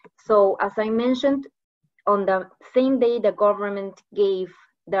 So as I mentioned, on the same day the government gave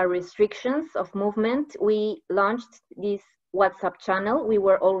the restrictions of movement, we launched this WhatsApp channel. We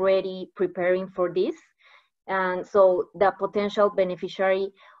were already preparing for this. And so the potential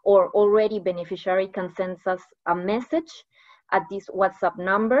beneficiary or already beneficiary can send us a message at this WhatsApp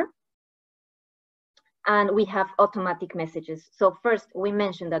number. And we have automatic messages. So first, we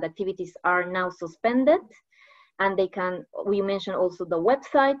mentioned that activities are now suspended, and we mention also the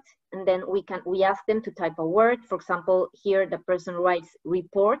website, and then we ask them to type a word. For example, here the person writes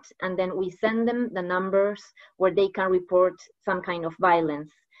report, and then we send them the numbers where they can report some kind of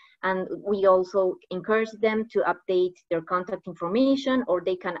violence. And we also encourage them to update their contact information, or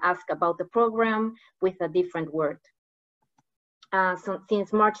they can ask about the program with a different word. So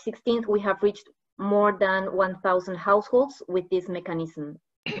since March 16th, we have reached more than 1,000 households with this mechanism.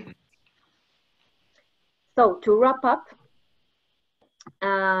 So to wrap up,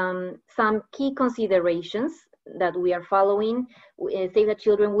 some key considerations that we are following. Save the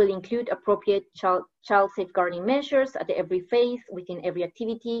Children will include appropriate child safeguarding measures at every phase within every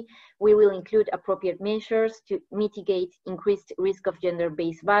activity. We will include appropriate measures to mitigate increased risk of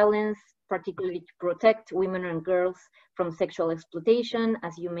gender-based violence, particularly to protect women and girls from sexual exploitation.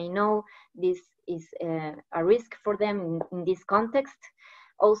 As you may know, this is a risk for them in this context.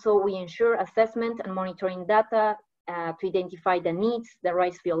 Also, we ensure assessment and monitoring data to identify the needs, the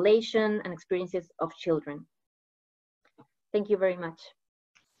rights violation, and experiences of children. Thank you very much.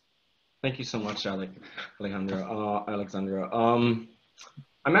 Thank you so much, Alexandra. I'm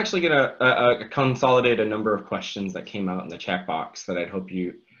actually gonna consolidate a number of questions that came out in the chat box that I'd hope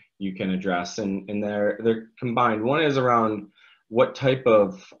you can address, and they're combined. One is around what type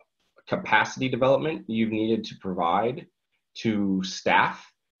of capacity development you've needed to provide to staff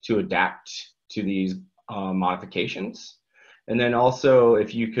to adapt to these modifications. And then also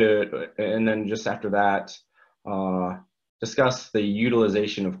if you could, and then just after that, discuss the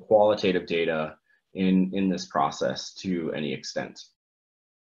utilization of qualitative data in this process to any extent.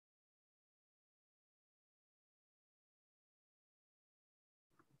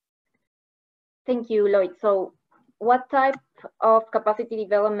 Thank you, Lloyd. So what type of capacity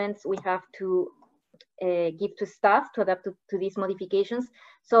developments we have to give to staff to adapt to these modifications?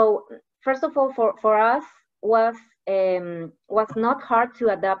 So first of all, for us was not hard to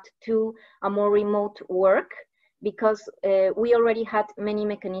adapt to a more remote work, because we already had many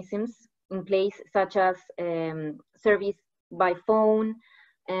mechanisms in place, such as service by phone,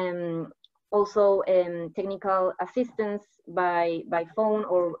 also technical assistance by phone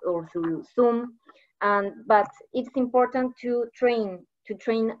or through Zoom. But it's important to train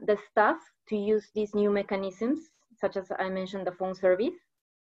the staff to use these new mechanisms, such as I mentioned, the phone service,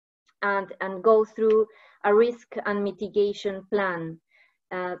 and go through a risk and mitigation plan.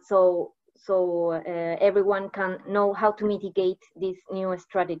 So everyone can know how to mitigate these new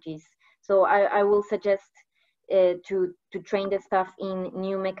strategies. So I will suggest to train the staff in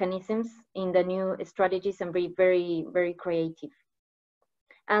new mechanisms, in the new strategies, and be very, very creative.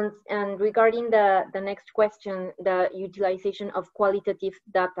 And regarding the next question, the utilization of qualitative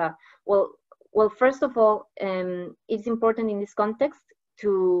data. Well, first of all, it's important in this context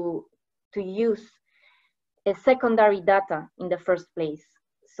to use a secondary data in the first place.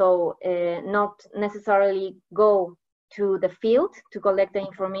 So not necessarily go to the field to collect the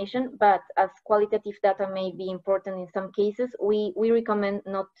information, but as qualitative data may be important in some cases, we recommend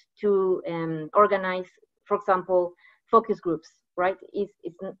not to organize, for example, focus groups, right? It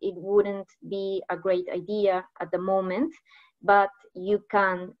wouldn't be a great idea at the moment, but you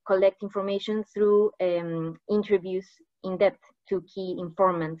can collect information through interviews in depth to key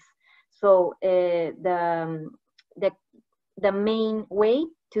informants. So the main way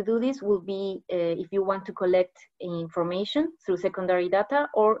to do this will be if you want to collect information through secondary data,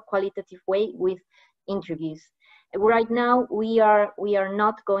 or qualitative way with interviews. Right now, we are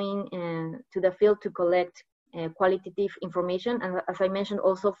not going to the field to collect qualitative information, and as I mentioned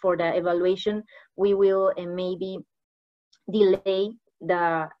also for the evaluation, we will maybe delay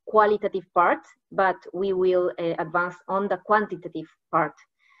the qualitative part, but we will advance on the quantitative part.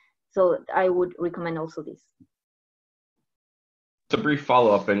 So I would recommend also this. A brief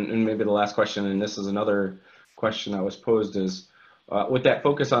follow-up, and maybe the last question, and this is another question that was posed, is with that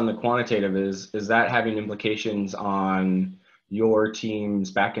focus on the quantitative, is that having implications on your team's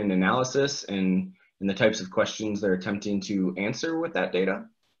back-end analysis and the types of questions they're attempting to answer with that data?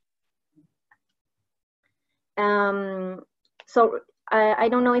 So I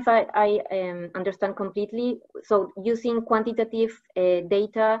don't know if I understand completely. So using quantitative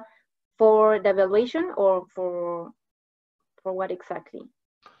data for the evaluation, or for what exactly?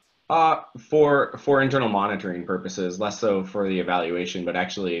 For internal monitoring purposes, less so for the evaluation, but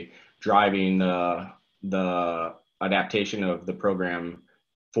actually driving the adaptation of the program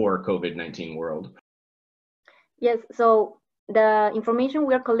for COVID-19 world. Yes, so the information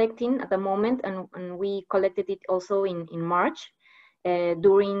we are collecting at the moment, and we collected it also in March,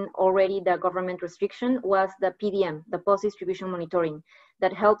 during already the government restriction, was the PDM, the post-distribution monitoring,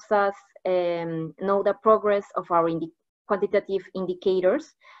 that helps us know the progress of our quantitative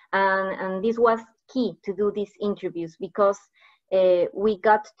indicators. And this was key to do these interviews because we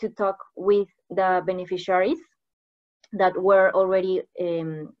got to talk with the beneficiaries that were already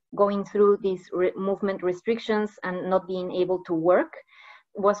going through these movement restrictions and not being able to work.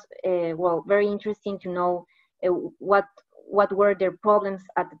 Was well, very interesting to know what were their problems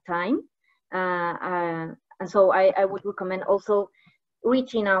at the time. And so I would recommend also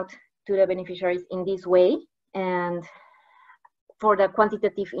reaching out to the beneficiaries in this way. And for the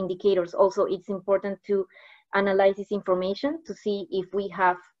quantitative indicators also, it's important to analyze this information to see if we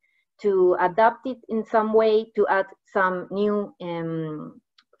have to adapt it in some way, to add some new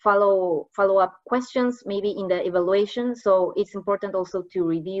follow-up questions, maybe in the evaluation. So it's important also to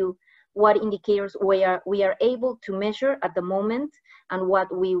review what indicators we are able to measure at the moment and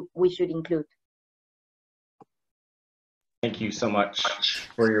what we should include. Thank you so much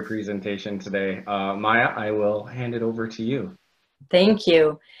for your presentation today. Maya, I will hand it over to you. Thank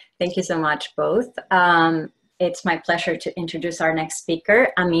you. Thank you so much, both. It's my pleasure to introduce our next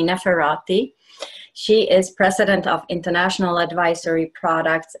speaker, Amina Ferrati. She is president of International Advisory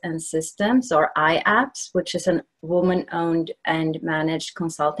Products and Systems, or IAPS, which is a woman-owned and managed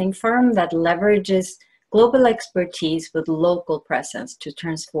consulting firm that leverages global expertise with local presence to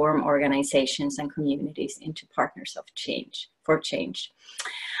transform organizations and communities into partners of change, for change.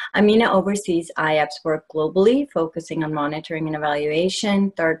 Amina oversees IAP's work globally, focusing on monitoring and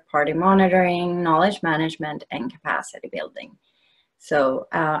evaluation, third-party monitoring, knowledge management, and capacity building. So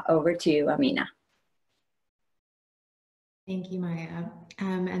over to you, Amina. Thank you, Maya.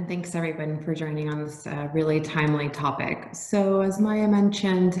 And thanks everyone for joining on this really timely topic. So as Maya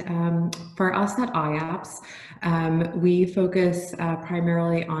mentioned, for us at IAPS, we focus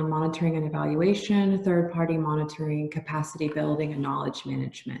primarily on monitoring and evaluation, third-party monitoring, capacity building, and knowledge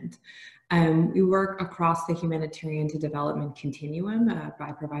management. We work across the humanitarian to development continuum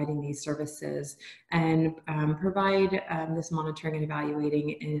by providing these services and provide this monitoring and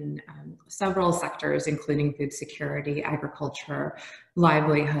evaluating in several sectors, including food security, agriculture,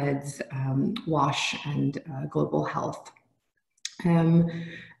 livelihoods, WASH, and global health.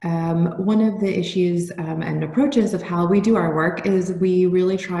 One of the issues and approaches of how we do our work is we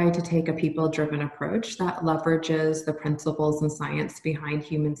really try to take a people-driven approach that leverages the principles and science behind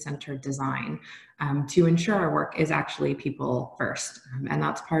human-centered design to ensure our work is actually people first. And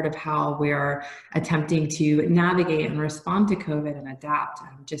that's part of how we're attempting to navigate and respond to COVID and adapt,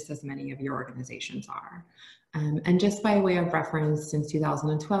 just as many of your organizations are. And just by way of reference, since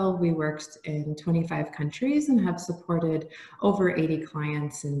 2012, we worked in 25 countries and have supported over 80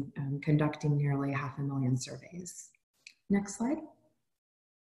 clients and conducting nearly 500,000 surveys. Next slide.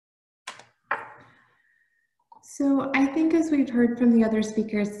 So I think, as we've heard from the other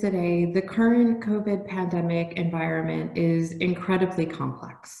speakers today, the current COVID pandemic environment is incredibly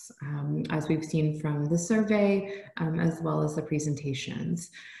complex, as we've seen from the survey, as well as the presentations.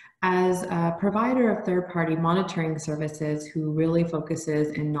 As a provider of third-party monitoring services who really focuses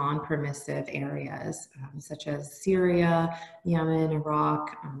in non-permissive areas, such as Syria, Yemen,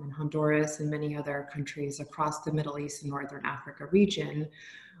 Iraq, and Honduras, and many other countries across the Middle East and Northern Africa region,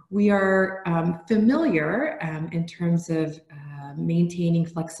 we are familiar in terms of maintaining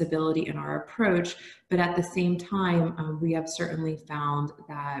flexibility in our approach, but at the same time, we have certainly found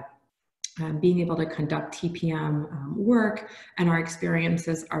that being able to conduct TPM work and our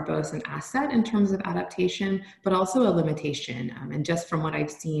experiences are both an asset in terms of adaptation, but also a limitation. And just from what I've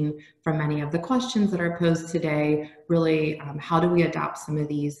seen from many of the questions that are posed today, really, how do we adapt some of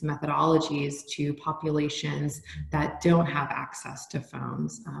these methodologies to populations that don't have access to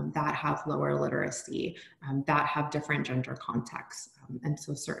phones, that have lower literacy, that have different gender contexts. And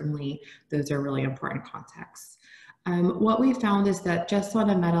so certainly those are really important contexts. What we found is that just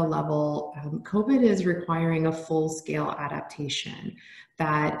on a meta level, COVID is requiring a full-scale adaptation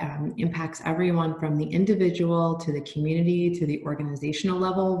that impacts everyone from the individual to the community to the organizational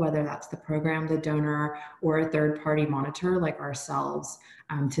level, whether that's the program, the donor, or a third-party monitor like ourselves,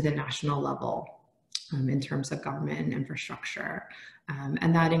 to the national level in terms of government and infrastructure.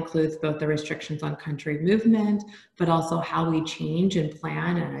 And that includes both the restrictions on country movement, but also how we change and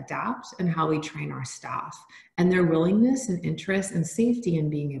plan and adapt, and how we train our staff, and their willingness and interest and safety in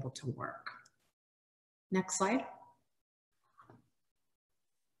being able to work. Next slide.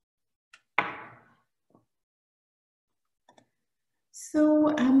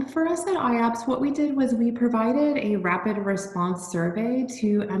 So for us at IAPS, what we did was we provided a rapid response survey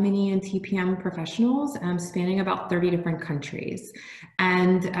to M&E and TPM professionals spanning about 30 different countries.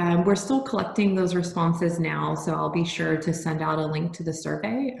 And we're still collecting those responses now, so I'll be sure to send out a link to the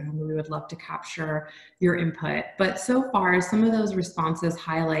survey. We would love to capture your input. But so far, some of those responses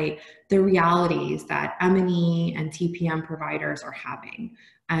highlight the realities that M&E and TPM providers are having.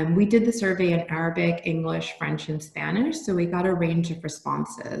 We did the survey in Arabic, English, French, and Spanish, so we got a range of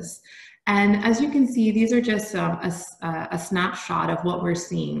responses. And as you can see, these are just a snapshot of what we're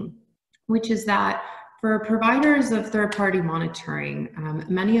seeing, which is that for providers of third-party monitoring,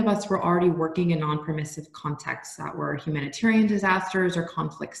 many of us were already working in non-permissive contexts that were humanitarian disasters or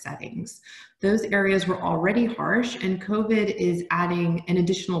conflict settings. Those areas were already harsh, and COVID is adding an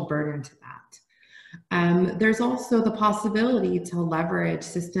additional burden to that. There's also the possibility to leverage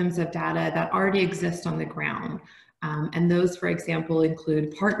systems of data that already exist on the ground. And those, for example,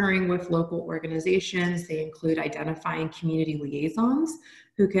 include partnering with local organizations. They include identifying community liaisons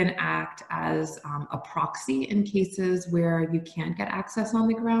who can act as a proxy in cases where you can't get access on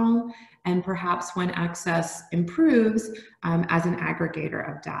the ground, and perhaps when access improves, as an aggregator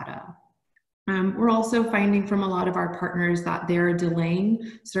of data. We're also finding from a lot of our partners that they're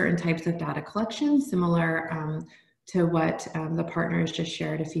delaying certain types of data collection, similar to what the partners just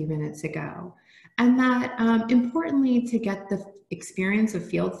shared a few minutes ago. And that importantly, to get the experience of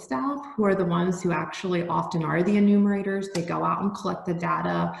field staff, who are the ones who actually often are the enumerators, they go out and collect the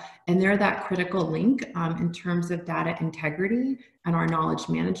data, and they're that critical link in terms of data integrity and our knowledge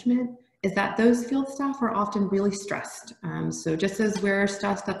management, is that those field staff are often really stressed. So just as we're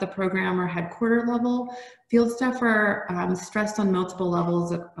stressed at the program or headquarter level, field staff are stressed on multiple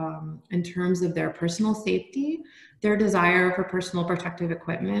levels in terms of their personal safety, their desire for personal protective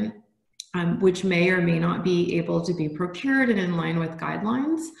equipment, which may or may not be able to be procured and in line with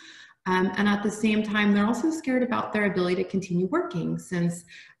guidelines. And at the same time, they're also scared about their ability to continue working, since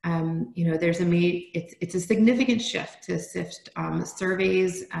you know, it's a significant shift to sift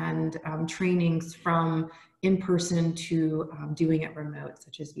surveys and trainings from in-person to doing it remote,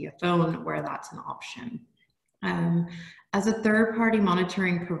 such as via phone, where that's an option. As a third-party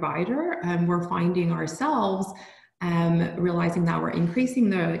monitoring provider, we're finding ourselves realizing that we're increasing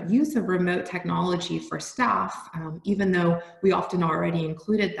the use of remote technology for staff, even though we often already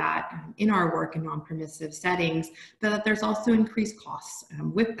included that in our work in non-permissive settings, but that there's also increased costs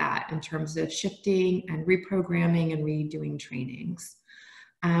with that in terms of shifting and reprogramming and redoing trainings.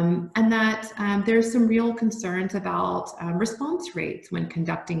 And that there's some real concerns about response rates when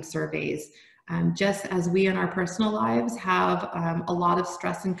conducting surveys. Just as we in our personal lives have a lot of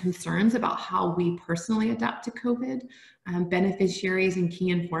stress and concerns about how we personally adapt to COVID, beneficiaries and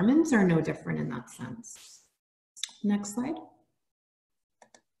key informants are no different in that sense. Next slide.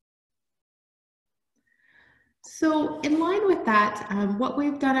 So in line with that, what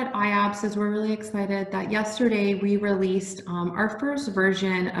we've done at IAPS is we're really excited that yesterday we released our first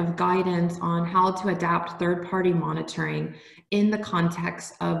version of guidance on how to adapt third-party monitoring in the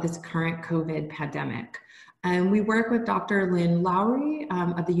context of this current COVID pandemic. And we work with Dr. Lynn Lowry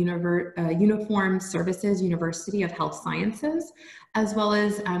of the Uniformed Services University of Health Sciences, as well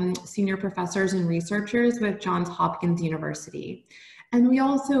as senior professors and researchers with Johns Hopkins University. And we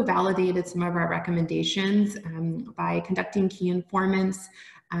also validated some of our recommendations by conducting key informants,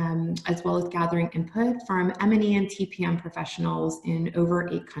 as well as gathering input from M&E and TPM professionals in over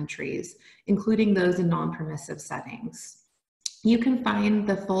 8 countries, including those in non-permissive settings. You can find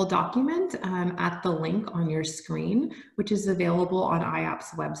the full document at the link on your screen, which is available on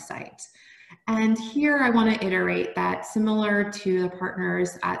IAP's website. And here I want to iterate that, similar to the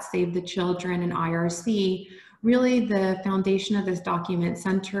partners at Save the Children and IRC, really the foundation of this document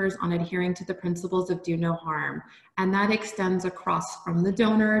centers on adhering to the principles of do no harm. And that extends across from the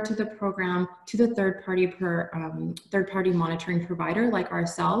donor to the program to the third-party monitoring provider like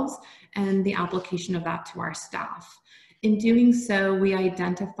ourselves, and the application of that to our staff. In doing so, we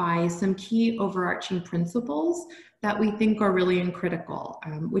identify some key overarching principles that we think are really critical,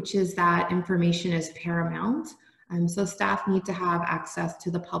 which is that information is paramount. So staff need to have access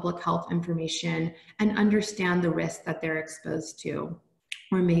to the public health information and understand the risk that they're exposed to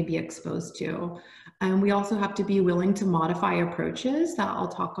or may be exposed to. And we also have to be willing to modify approaches that I'll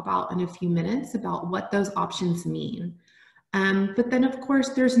talk about in a few minutes about what those options mean. But then, of course,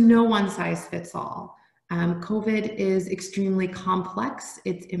 there's no one size fits all. COVID is extremely complex.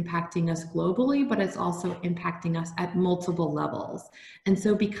 It's impacting us globally, but it's also impacting us at multiple levels. And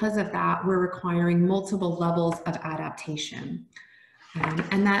so because of that, we're requiring multiple levels of adaptation.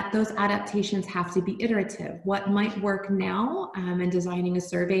 And that those adaptations have to be iterative. What might work now in designing a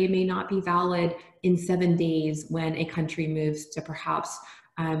survey may not be valid in 7 days when a country moves to perhaps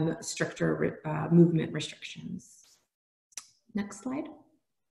stricter movement restrictions. Next slide.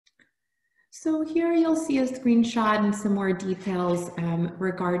 So here you'll see a screenshot and some more details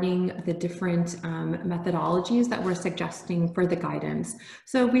regarding the different methodologies that we're suggesting for the guidance.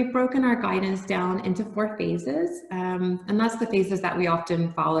 So we've broken our guidance down into 4 phases, and that's the phases that we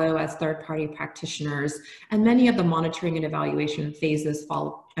often follow as third-party practitioners, and many of the monitoring and evaluation phases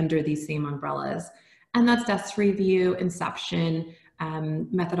fall under these same umbrellas. And that's desk review, inception,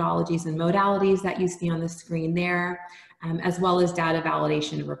 methodologies and modalities that you see on the screen there, as well as data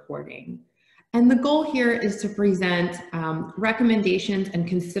validation and reporting. And the goal here is to present recommendations and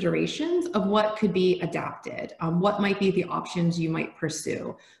considerations of what could be adapted, what might be the options you might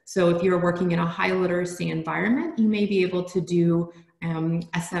pursue. So if you're working in a high literacy environment, you may be able to do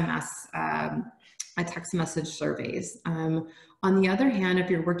SMS, text message surveys. On the other hand, if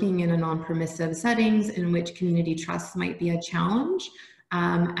you're working in a non-permissive settings in which community trust might be a challenge,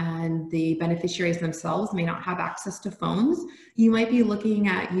 and the beneficiaries themselves may not have access to phones, you might be looking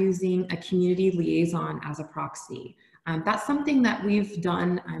at using a community liaison as a proxy. That's something that we've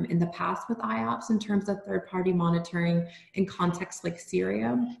done in the past with IOPS in terms of third-party monitoring in contexts like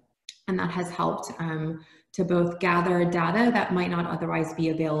Syria, and that has helped to both gather data that might not otherwise be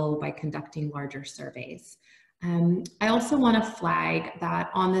available by conducting larger surveys. I also want to flag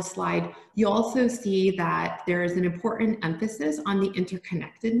that on this slide, you also see that there is an important emphasis on the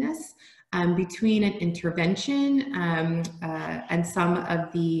interconnectedness between an intervention and some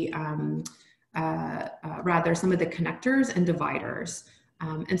of the, some of the connectors and dividers.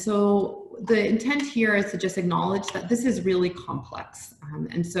 And so the intent here is to just acknowledge that this is really complex.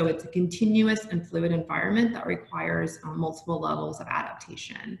 And so it's a continuous and fluid environment that requires multiple levels of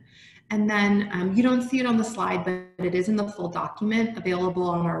adaptation. And then you don't see it on the slide, but it is in the full document available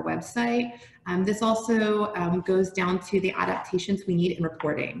on our website. This also goes down to the adaptations we need in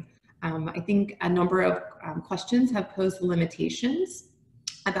reporting. I think a number of questions have posed limitations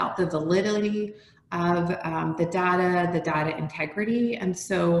about the validity of the data integrity. And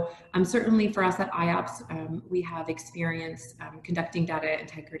so certainly for us at IOPS, we have experience conducting data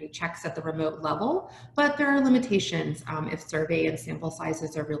integrity checks at the remote level, but there are limitations if survey and sample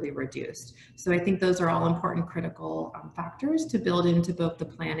sizes are really reduced. So I think those are all important critical factors to build into both the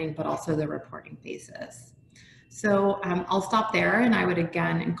planning, but also the reporting phases. So I'll stop there, and I would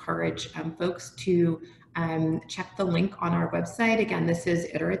again encourage folks to check the link on our website. Again, this is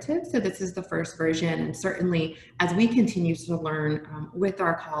iterative, so this is the first version, and certainly as we continue to learn with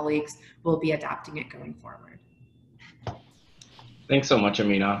our colleagues, we'll be adapting it going forward. Thanks so much,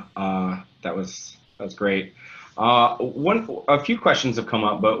 Amina. That was great. A few questions have come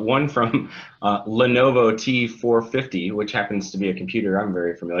up, but one from Lenovo T450, which happens to be a computer I'm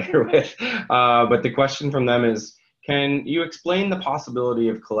very familiar with. But the question from them is, can you explain the possibility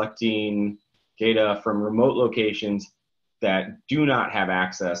of collecting data from remote locations that do not have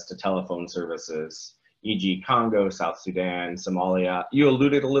access to telephone services, e.g. Congo, South Sudan, Somalia? You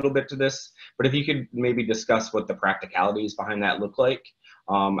alluded a little bit to this, but if you could maybe discuss what the practicalities behind that look like,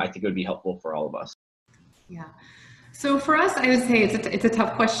 I think it would be helpful for all of us. Yeah. So for us, I would say it's a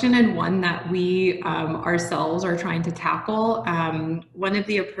tough question, and one that we ourselves are trying to tackle. One of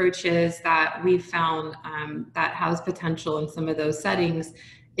the approaches that we found that has potential in some of those settings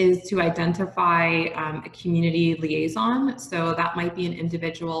is to identify a community liaison. So that might be an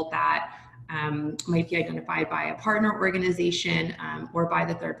individual that might be identified by a partner organization or by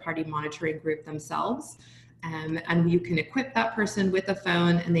the third-party monitoring group themselves. And you can equip that person with a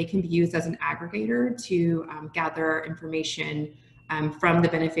phone, and they can be used as an aggregator to gather information from the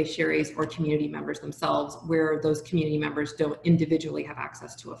beneficiaries or community members themselves, where those community members don't individually have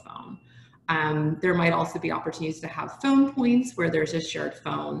access to a phone. There might also be opportunities to have phone points where there's a shared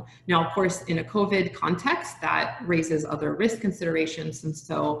phone. Now, of course, in a COVID context, that raises other risk considerations. And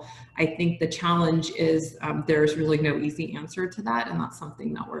so I think the challenge is there's really no easy answer to that. And that's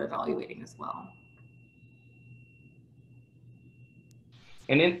something that we're evaluating as well.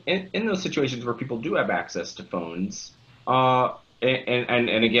 And in those situations where people do have access to phones, and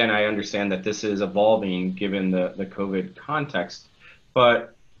again, I understand that this is evolving given the COVID context,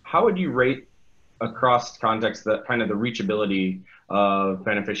 but how would you rate across context the kind of the reachability of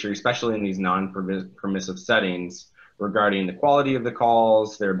beneficiaries, especially in these non-permissive settings, regarding the quality of the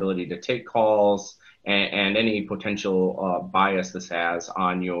calls, their ability to take calls, and any potential bias this has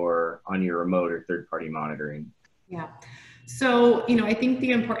on your remote or third-party monitoring. Yeah. So, I think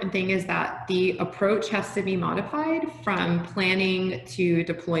the important thing is that the approach has to be modified from planning to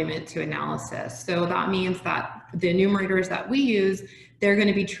deployment to analysis. So that means that the enumerators that we use, they're going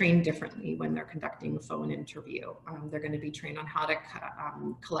to be trained differently when they're conducting a phone interview. They're going to be trained on how to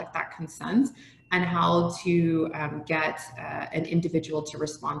collect that consent and how to get an individual to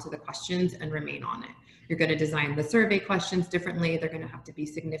respond to the questions and remain on it. You're going to design the survey questions differently. They're going to have to be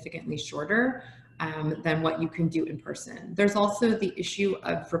significantly shorter than what you can do in person. There's also the issue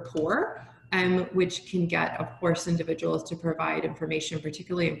of rapport, which can get, of course, individuals to provide information,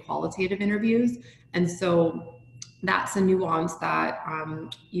 particularly in qualitative interviews. And so that's a nuance that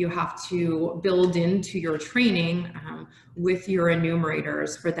you have to build into your training with your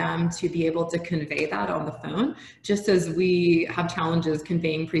enumerators for them to be able to convey that on the phone. Just as we have challenges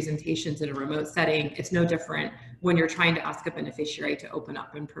conveying presentations in a remote setting, it's no different when you're trying to ask a beneficiary to open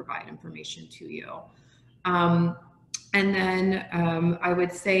up and provide information to you. And then I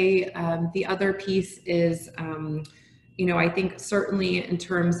would say the other piece is, I think certainly in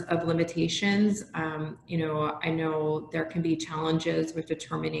terms of limitations, I know there can be challenges with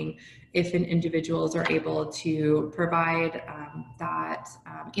determining if an individuals are able to provide that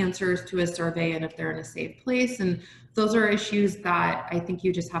answers to a survey and if they're in a safe place. And those are issues that I think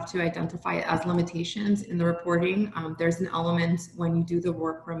you just have to identify as limitations in the reporting. There's an element when you do the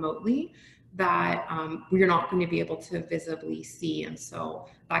work remotely that you're not going to be able to visibly see. And so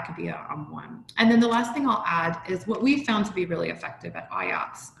that could be a one. And then the last thing I'll add is what we found to be really effective at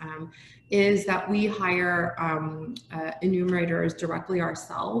IAPS is that we hire enumerators directly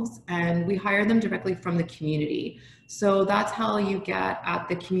ourselves, and we hire them directly from the community. So that's how you get at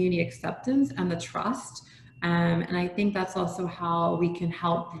the community acceptance and the trust. And I think that's also how we can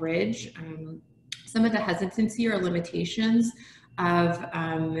help bridge some of the hesitancy or limitations of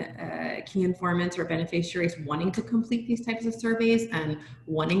key informants or beneficiaries wanting to complete these types of surveys and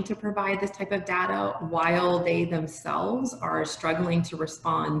wanting to provide this type of data while they themselves are struggling to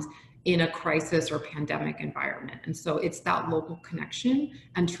respond in a crisis or pandemic environment. And so it's that local connection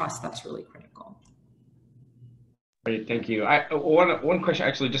and trust that's really critical. Great, thank you. One question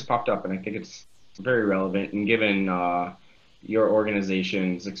actually just popped up, and I think it's very relevant, and given your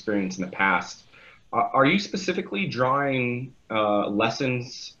organization's experience in the past, are you specifically drawing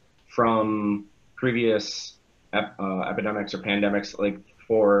lessons from previous epidemics or pandemics, like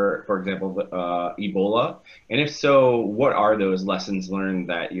for example, Ebola? And if so, what are those lessons learned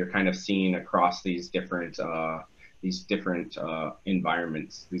that you're kind of seeing across these different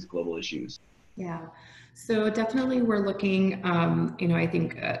environments, these global issues? Yeah. So definitely we're looking, I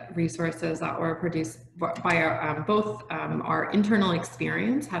think resources that were produced by our, both our internal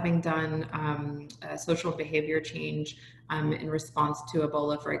experience, having done social behavior change in response to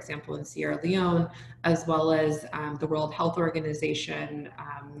Ebola, for example, in Sierra Leone, as well as the World Health Organization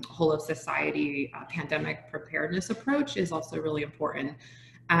whole of society pandemic preparedness approach is also really important.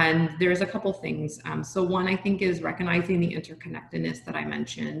 And there's a couple things. So one, I think, is recognizing the interconnectedness that I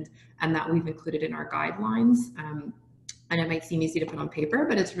mentioned and that we've included in our guidelines. And it might seem easy to put on paper,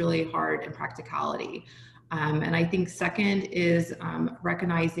 but it's really hard in practicality. And I think second is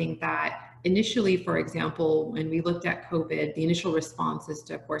recognizing that initially, for example, when we looked at COVID, the initial response is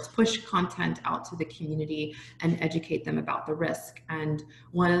to, of course, push content out to the community and educate them about the risk. And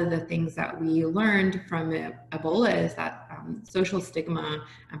one of the things that we learned from Ebola is that social stigma,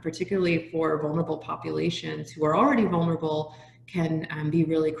 and particularly for vulnerable populations who are already vulnerable, can be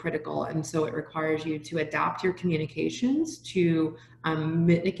really critical. And so it requires you to adapt your communications to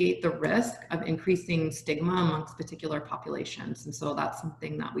mitigate the risk of increasing stigma amongst particular populations. And so that's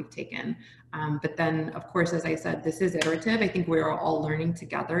something that we've taken. But then, of course, as I said, this is iterative. I think we're all learning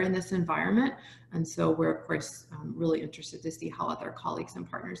together in this environment. And so we're, of course, really interested to see how other colleagues and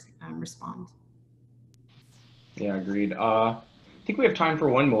partners respond. Yeah, agreed. I think we have time for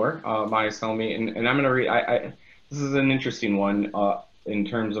one more, Maya's telling me, and I'm going to read, this is an interesting one in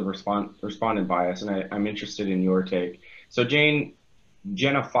terms of respondent bias, and I'm interested in your take. So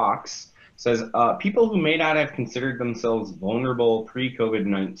Jenna Fox says, people who may not have considered themselves vulnerable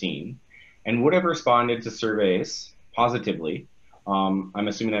pre-COVID-19 and would have responded to surveys positively, I'm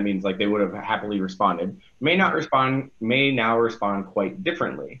assuming that means like they would have happily responded, may now respond quite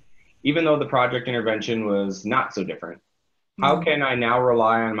differently, even though the project intervention was not so different. How can I now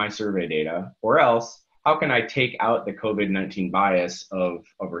rely on my survey data, or else how can I take out the COVID-19 bias of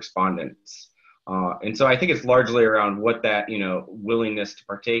respondents? And so I think it's largely around what that, willingness to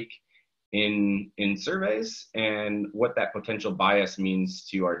partake in surveys and what that potential bias means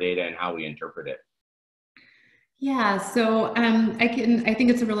to our data and how we interpret it? Yeah, so I think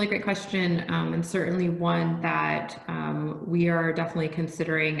it's a really great question, and certainly one that we are definitely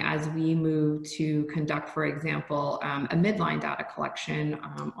considering as we move to conduct, for example, a midline data collection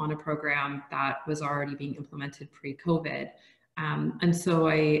on a program that was already being implemented pre-COVID. And so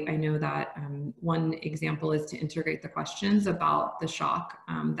I know that one example is to integrate the questions about the shock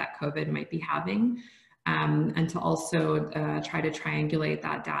that COVID might be having. And to also try to triangulate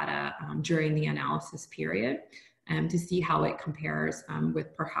that data during the analysis period. To see how it compares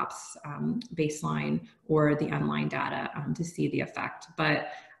with perhaps baseline or the online data to see the effect.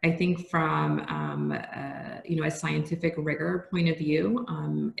 But I think from a scientific rigor point of view,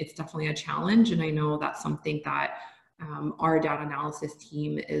 it's definitely a challenge, and I know that's something that our data analysis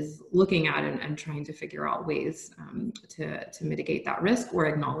team is looking at and trying to figure out ways to mitigate that risk or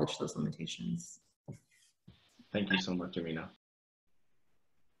acknowledge those limitations. Thank you so much, Amina.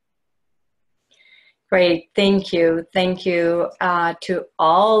 Great, thank you. Thank you to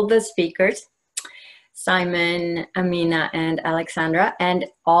all the speakers, Simon, Amina, and Alexandra, and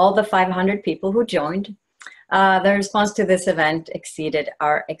all the 500 people who joined. The response to this event exceeded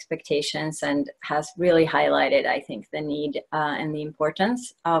our expectations and has really highlighted, I think, the need and the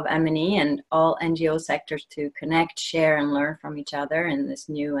importance of M&E and all NGO sectors to connect, share, and learn from each other in this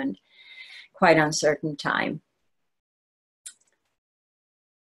new and quite uncertain time.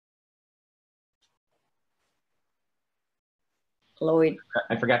 Lloyd.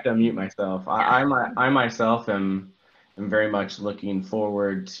 I forgot to unmute myself. I myself am very much looking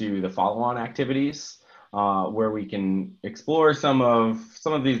forward to the follow-on activities where we can explore some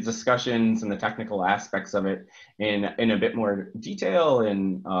of these discussions and the technical aspects of it in a bit more detail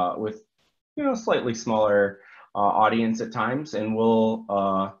and with slightly smaller audience at times. And we'll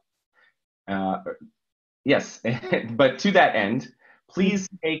yes, but to that end, please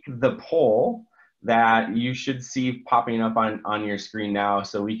take the poll that you should see popping up on your screen now,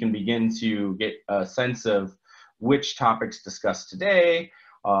 so we can begin to get a sense of which topics discussed today,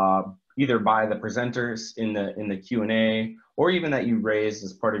 either by the presenters in the Q&A, or even that you raised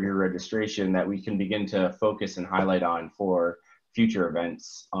as part of your registration, that we can begin to focus and highlight on for future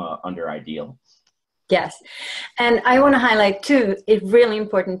events under IDEAL. Yes, and I want to highlight two really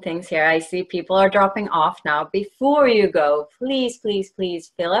important things here. I see people are dropping off now. Before you go, please, please,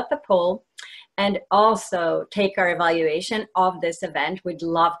 please fill out the poll and also take our evaluation of this event. We'd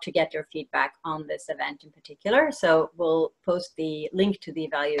love to get your feedback on this event in particular. So we'll post the link to the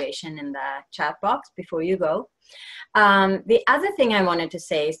evaluation in the chat box before you go. The other thing I wanted to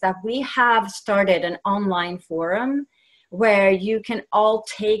say is that we have started an online forum where you can all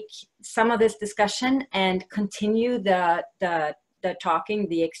take some of this discussion and continue the talking,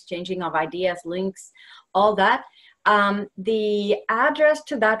 the exchanging of ideas, links, all that. The address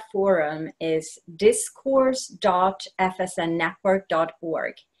to that forum is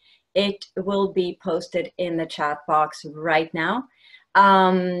discourse.fsnnetwork.org. It will be posted in the chat box right now.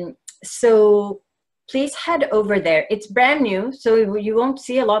 So please head over there. It's brand new, so you won't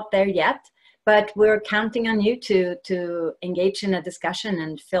see a lot there yet. But we're counting on you to engage in a discussion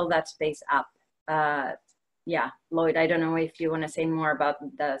and fill that space up. Yeah, Lloyd, I don't know if you want to say more about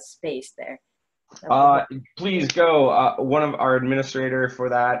the space there. Please go. One of our administrator for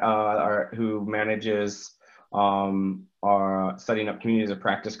that, who manages our setting up communities of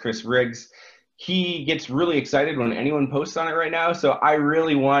practice, Chris Riggs, he gets really excited when anyone posts on it right now. So I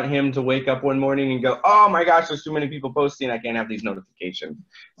really want him to wake up one morning and go, oh my gosh, there's too many people posting. I can't have these notifications.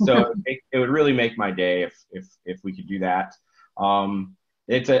 So it would really make my day if we could do that.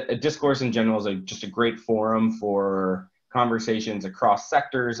 It's a discourse in general is just a great forum for conversations across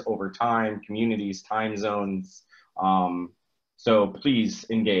sectors, over time, communities, time zones. So please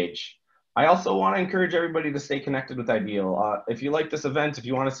engage. I also want to encourage everybody to stay connected with IDEAL. If you like this event, if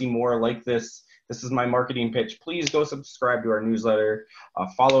you want to see more like this, this is my marketing pitch. Please go subscribe to our newsletter,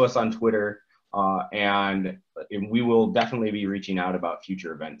 follow us on Twitter, and we will definitely be reaching out about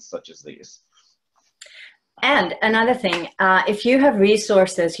future events such as these. And another thing, if you have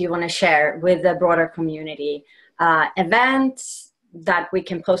resources you want to share with the broader community, events that we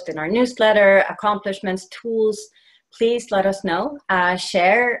can post in our newsletter, accomplishments, tools, please let us know.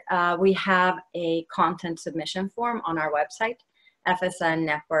 Share. We have a content submission form on our website,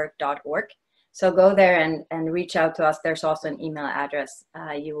 fsnnetwork.org. So go there and reach out to us. There's also an email address.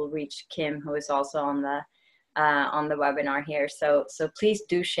 You will reach Kim, who is also on the webinar here. So please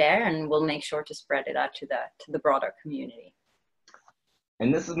do share, and we'll make sure to spread it out to the broader community.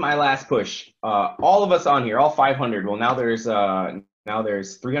 And this is my last push. All of us on here, all 500. Well, now there's Now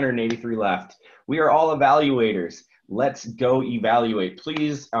there's 383 left. We are all evaluators. Let's go evaluate.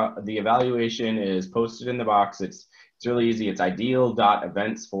 Please, the evaluation is posted in the box. It's really easy. It's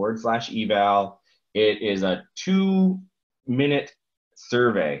ideal.events/eval. It is a 2-minute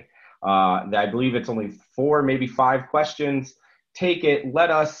survey. I believe it's only 4, maybe 5 questions. Take it.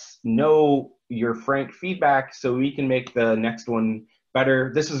 Let us know your frank feedback so we can make the next one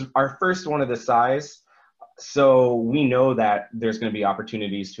better. This is our first one of this size, so we know that there's going to be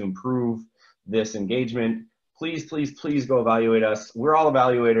opportunities to improve this engagement. Please, please, please go evaluate us. We're all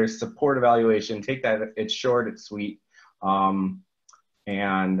evaluators. Support evaluation. Take that. It's short. It's sweet. And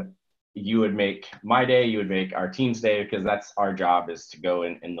you would make my day. You would make our team's day, because that's our job, is to go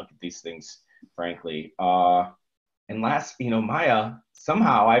and look at these things frankly. And last, Maya,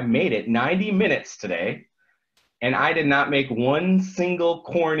 somehow I made it 90 minutes today, and I did not make one single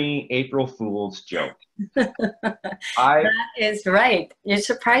corny April Fool's joke. That is right. You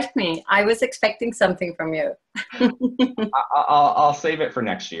surprised me. I was expecting something from you. I'll save it for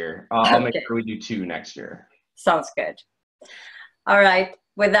next year. I'll make sure we do 2 next year. Sounds good. All right.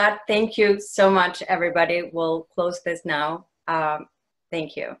 With that, thank you so much, everybody. We'll close this now.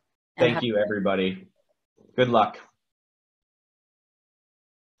 Thank you. Thank you, everybody. Good luck.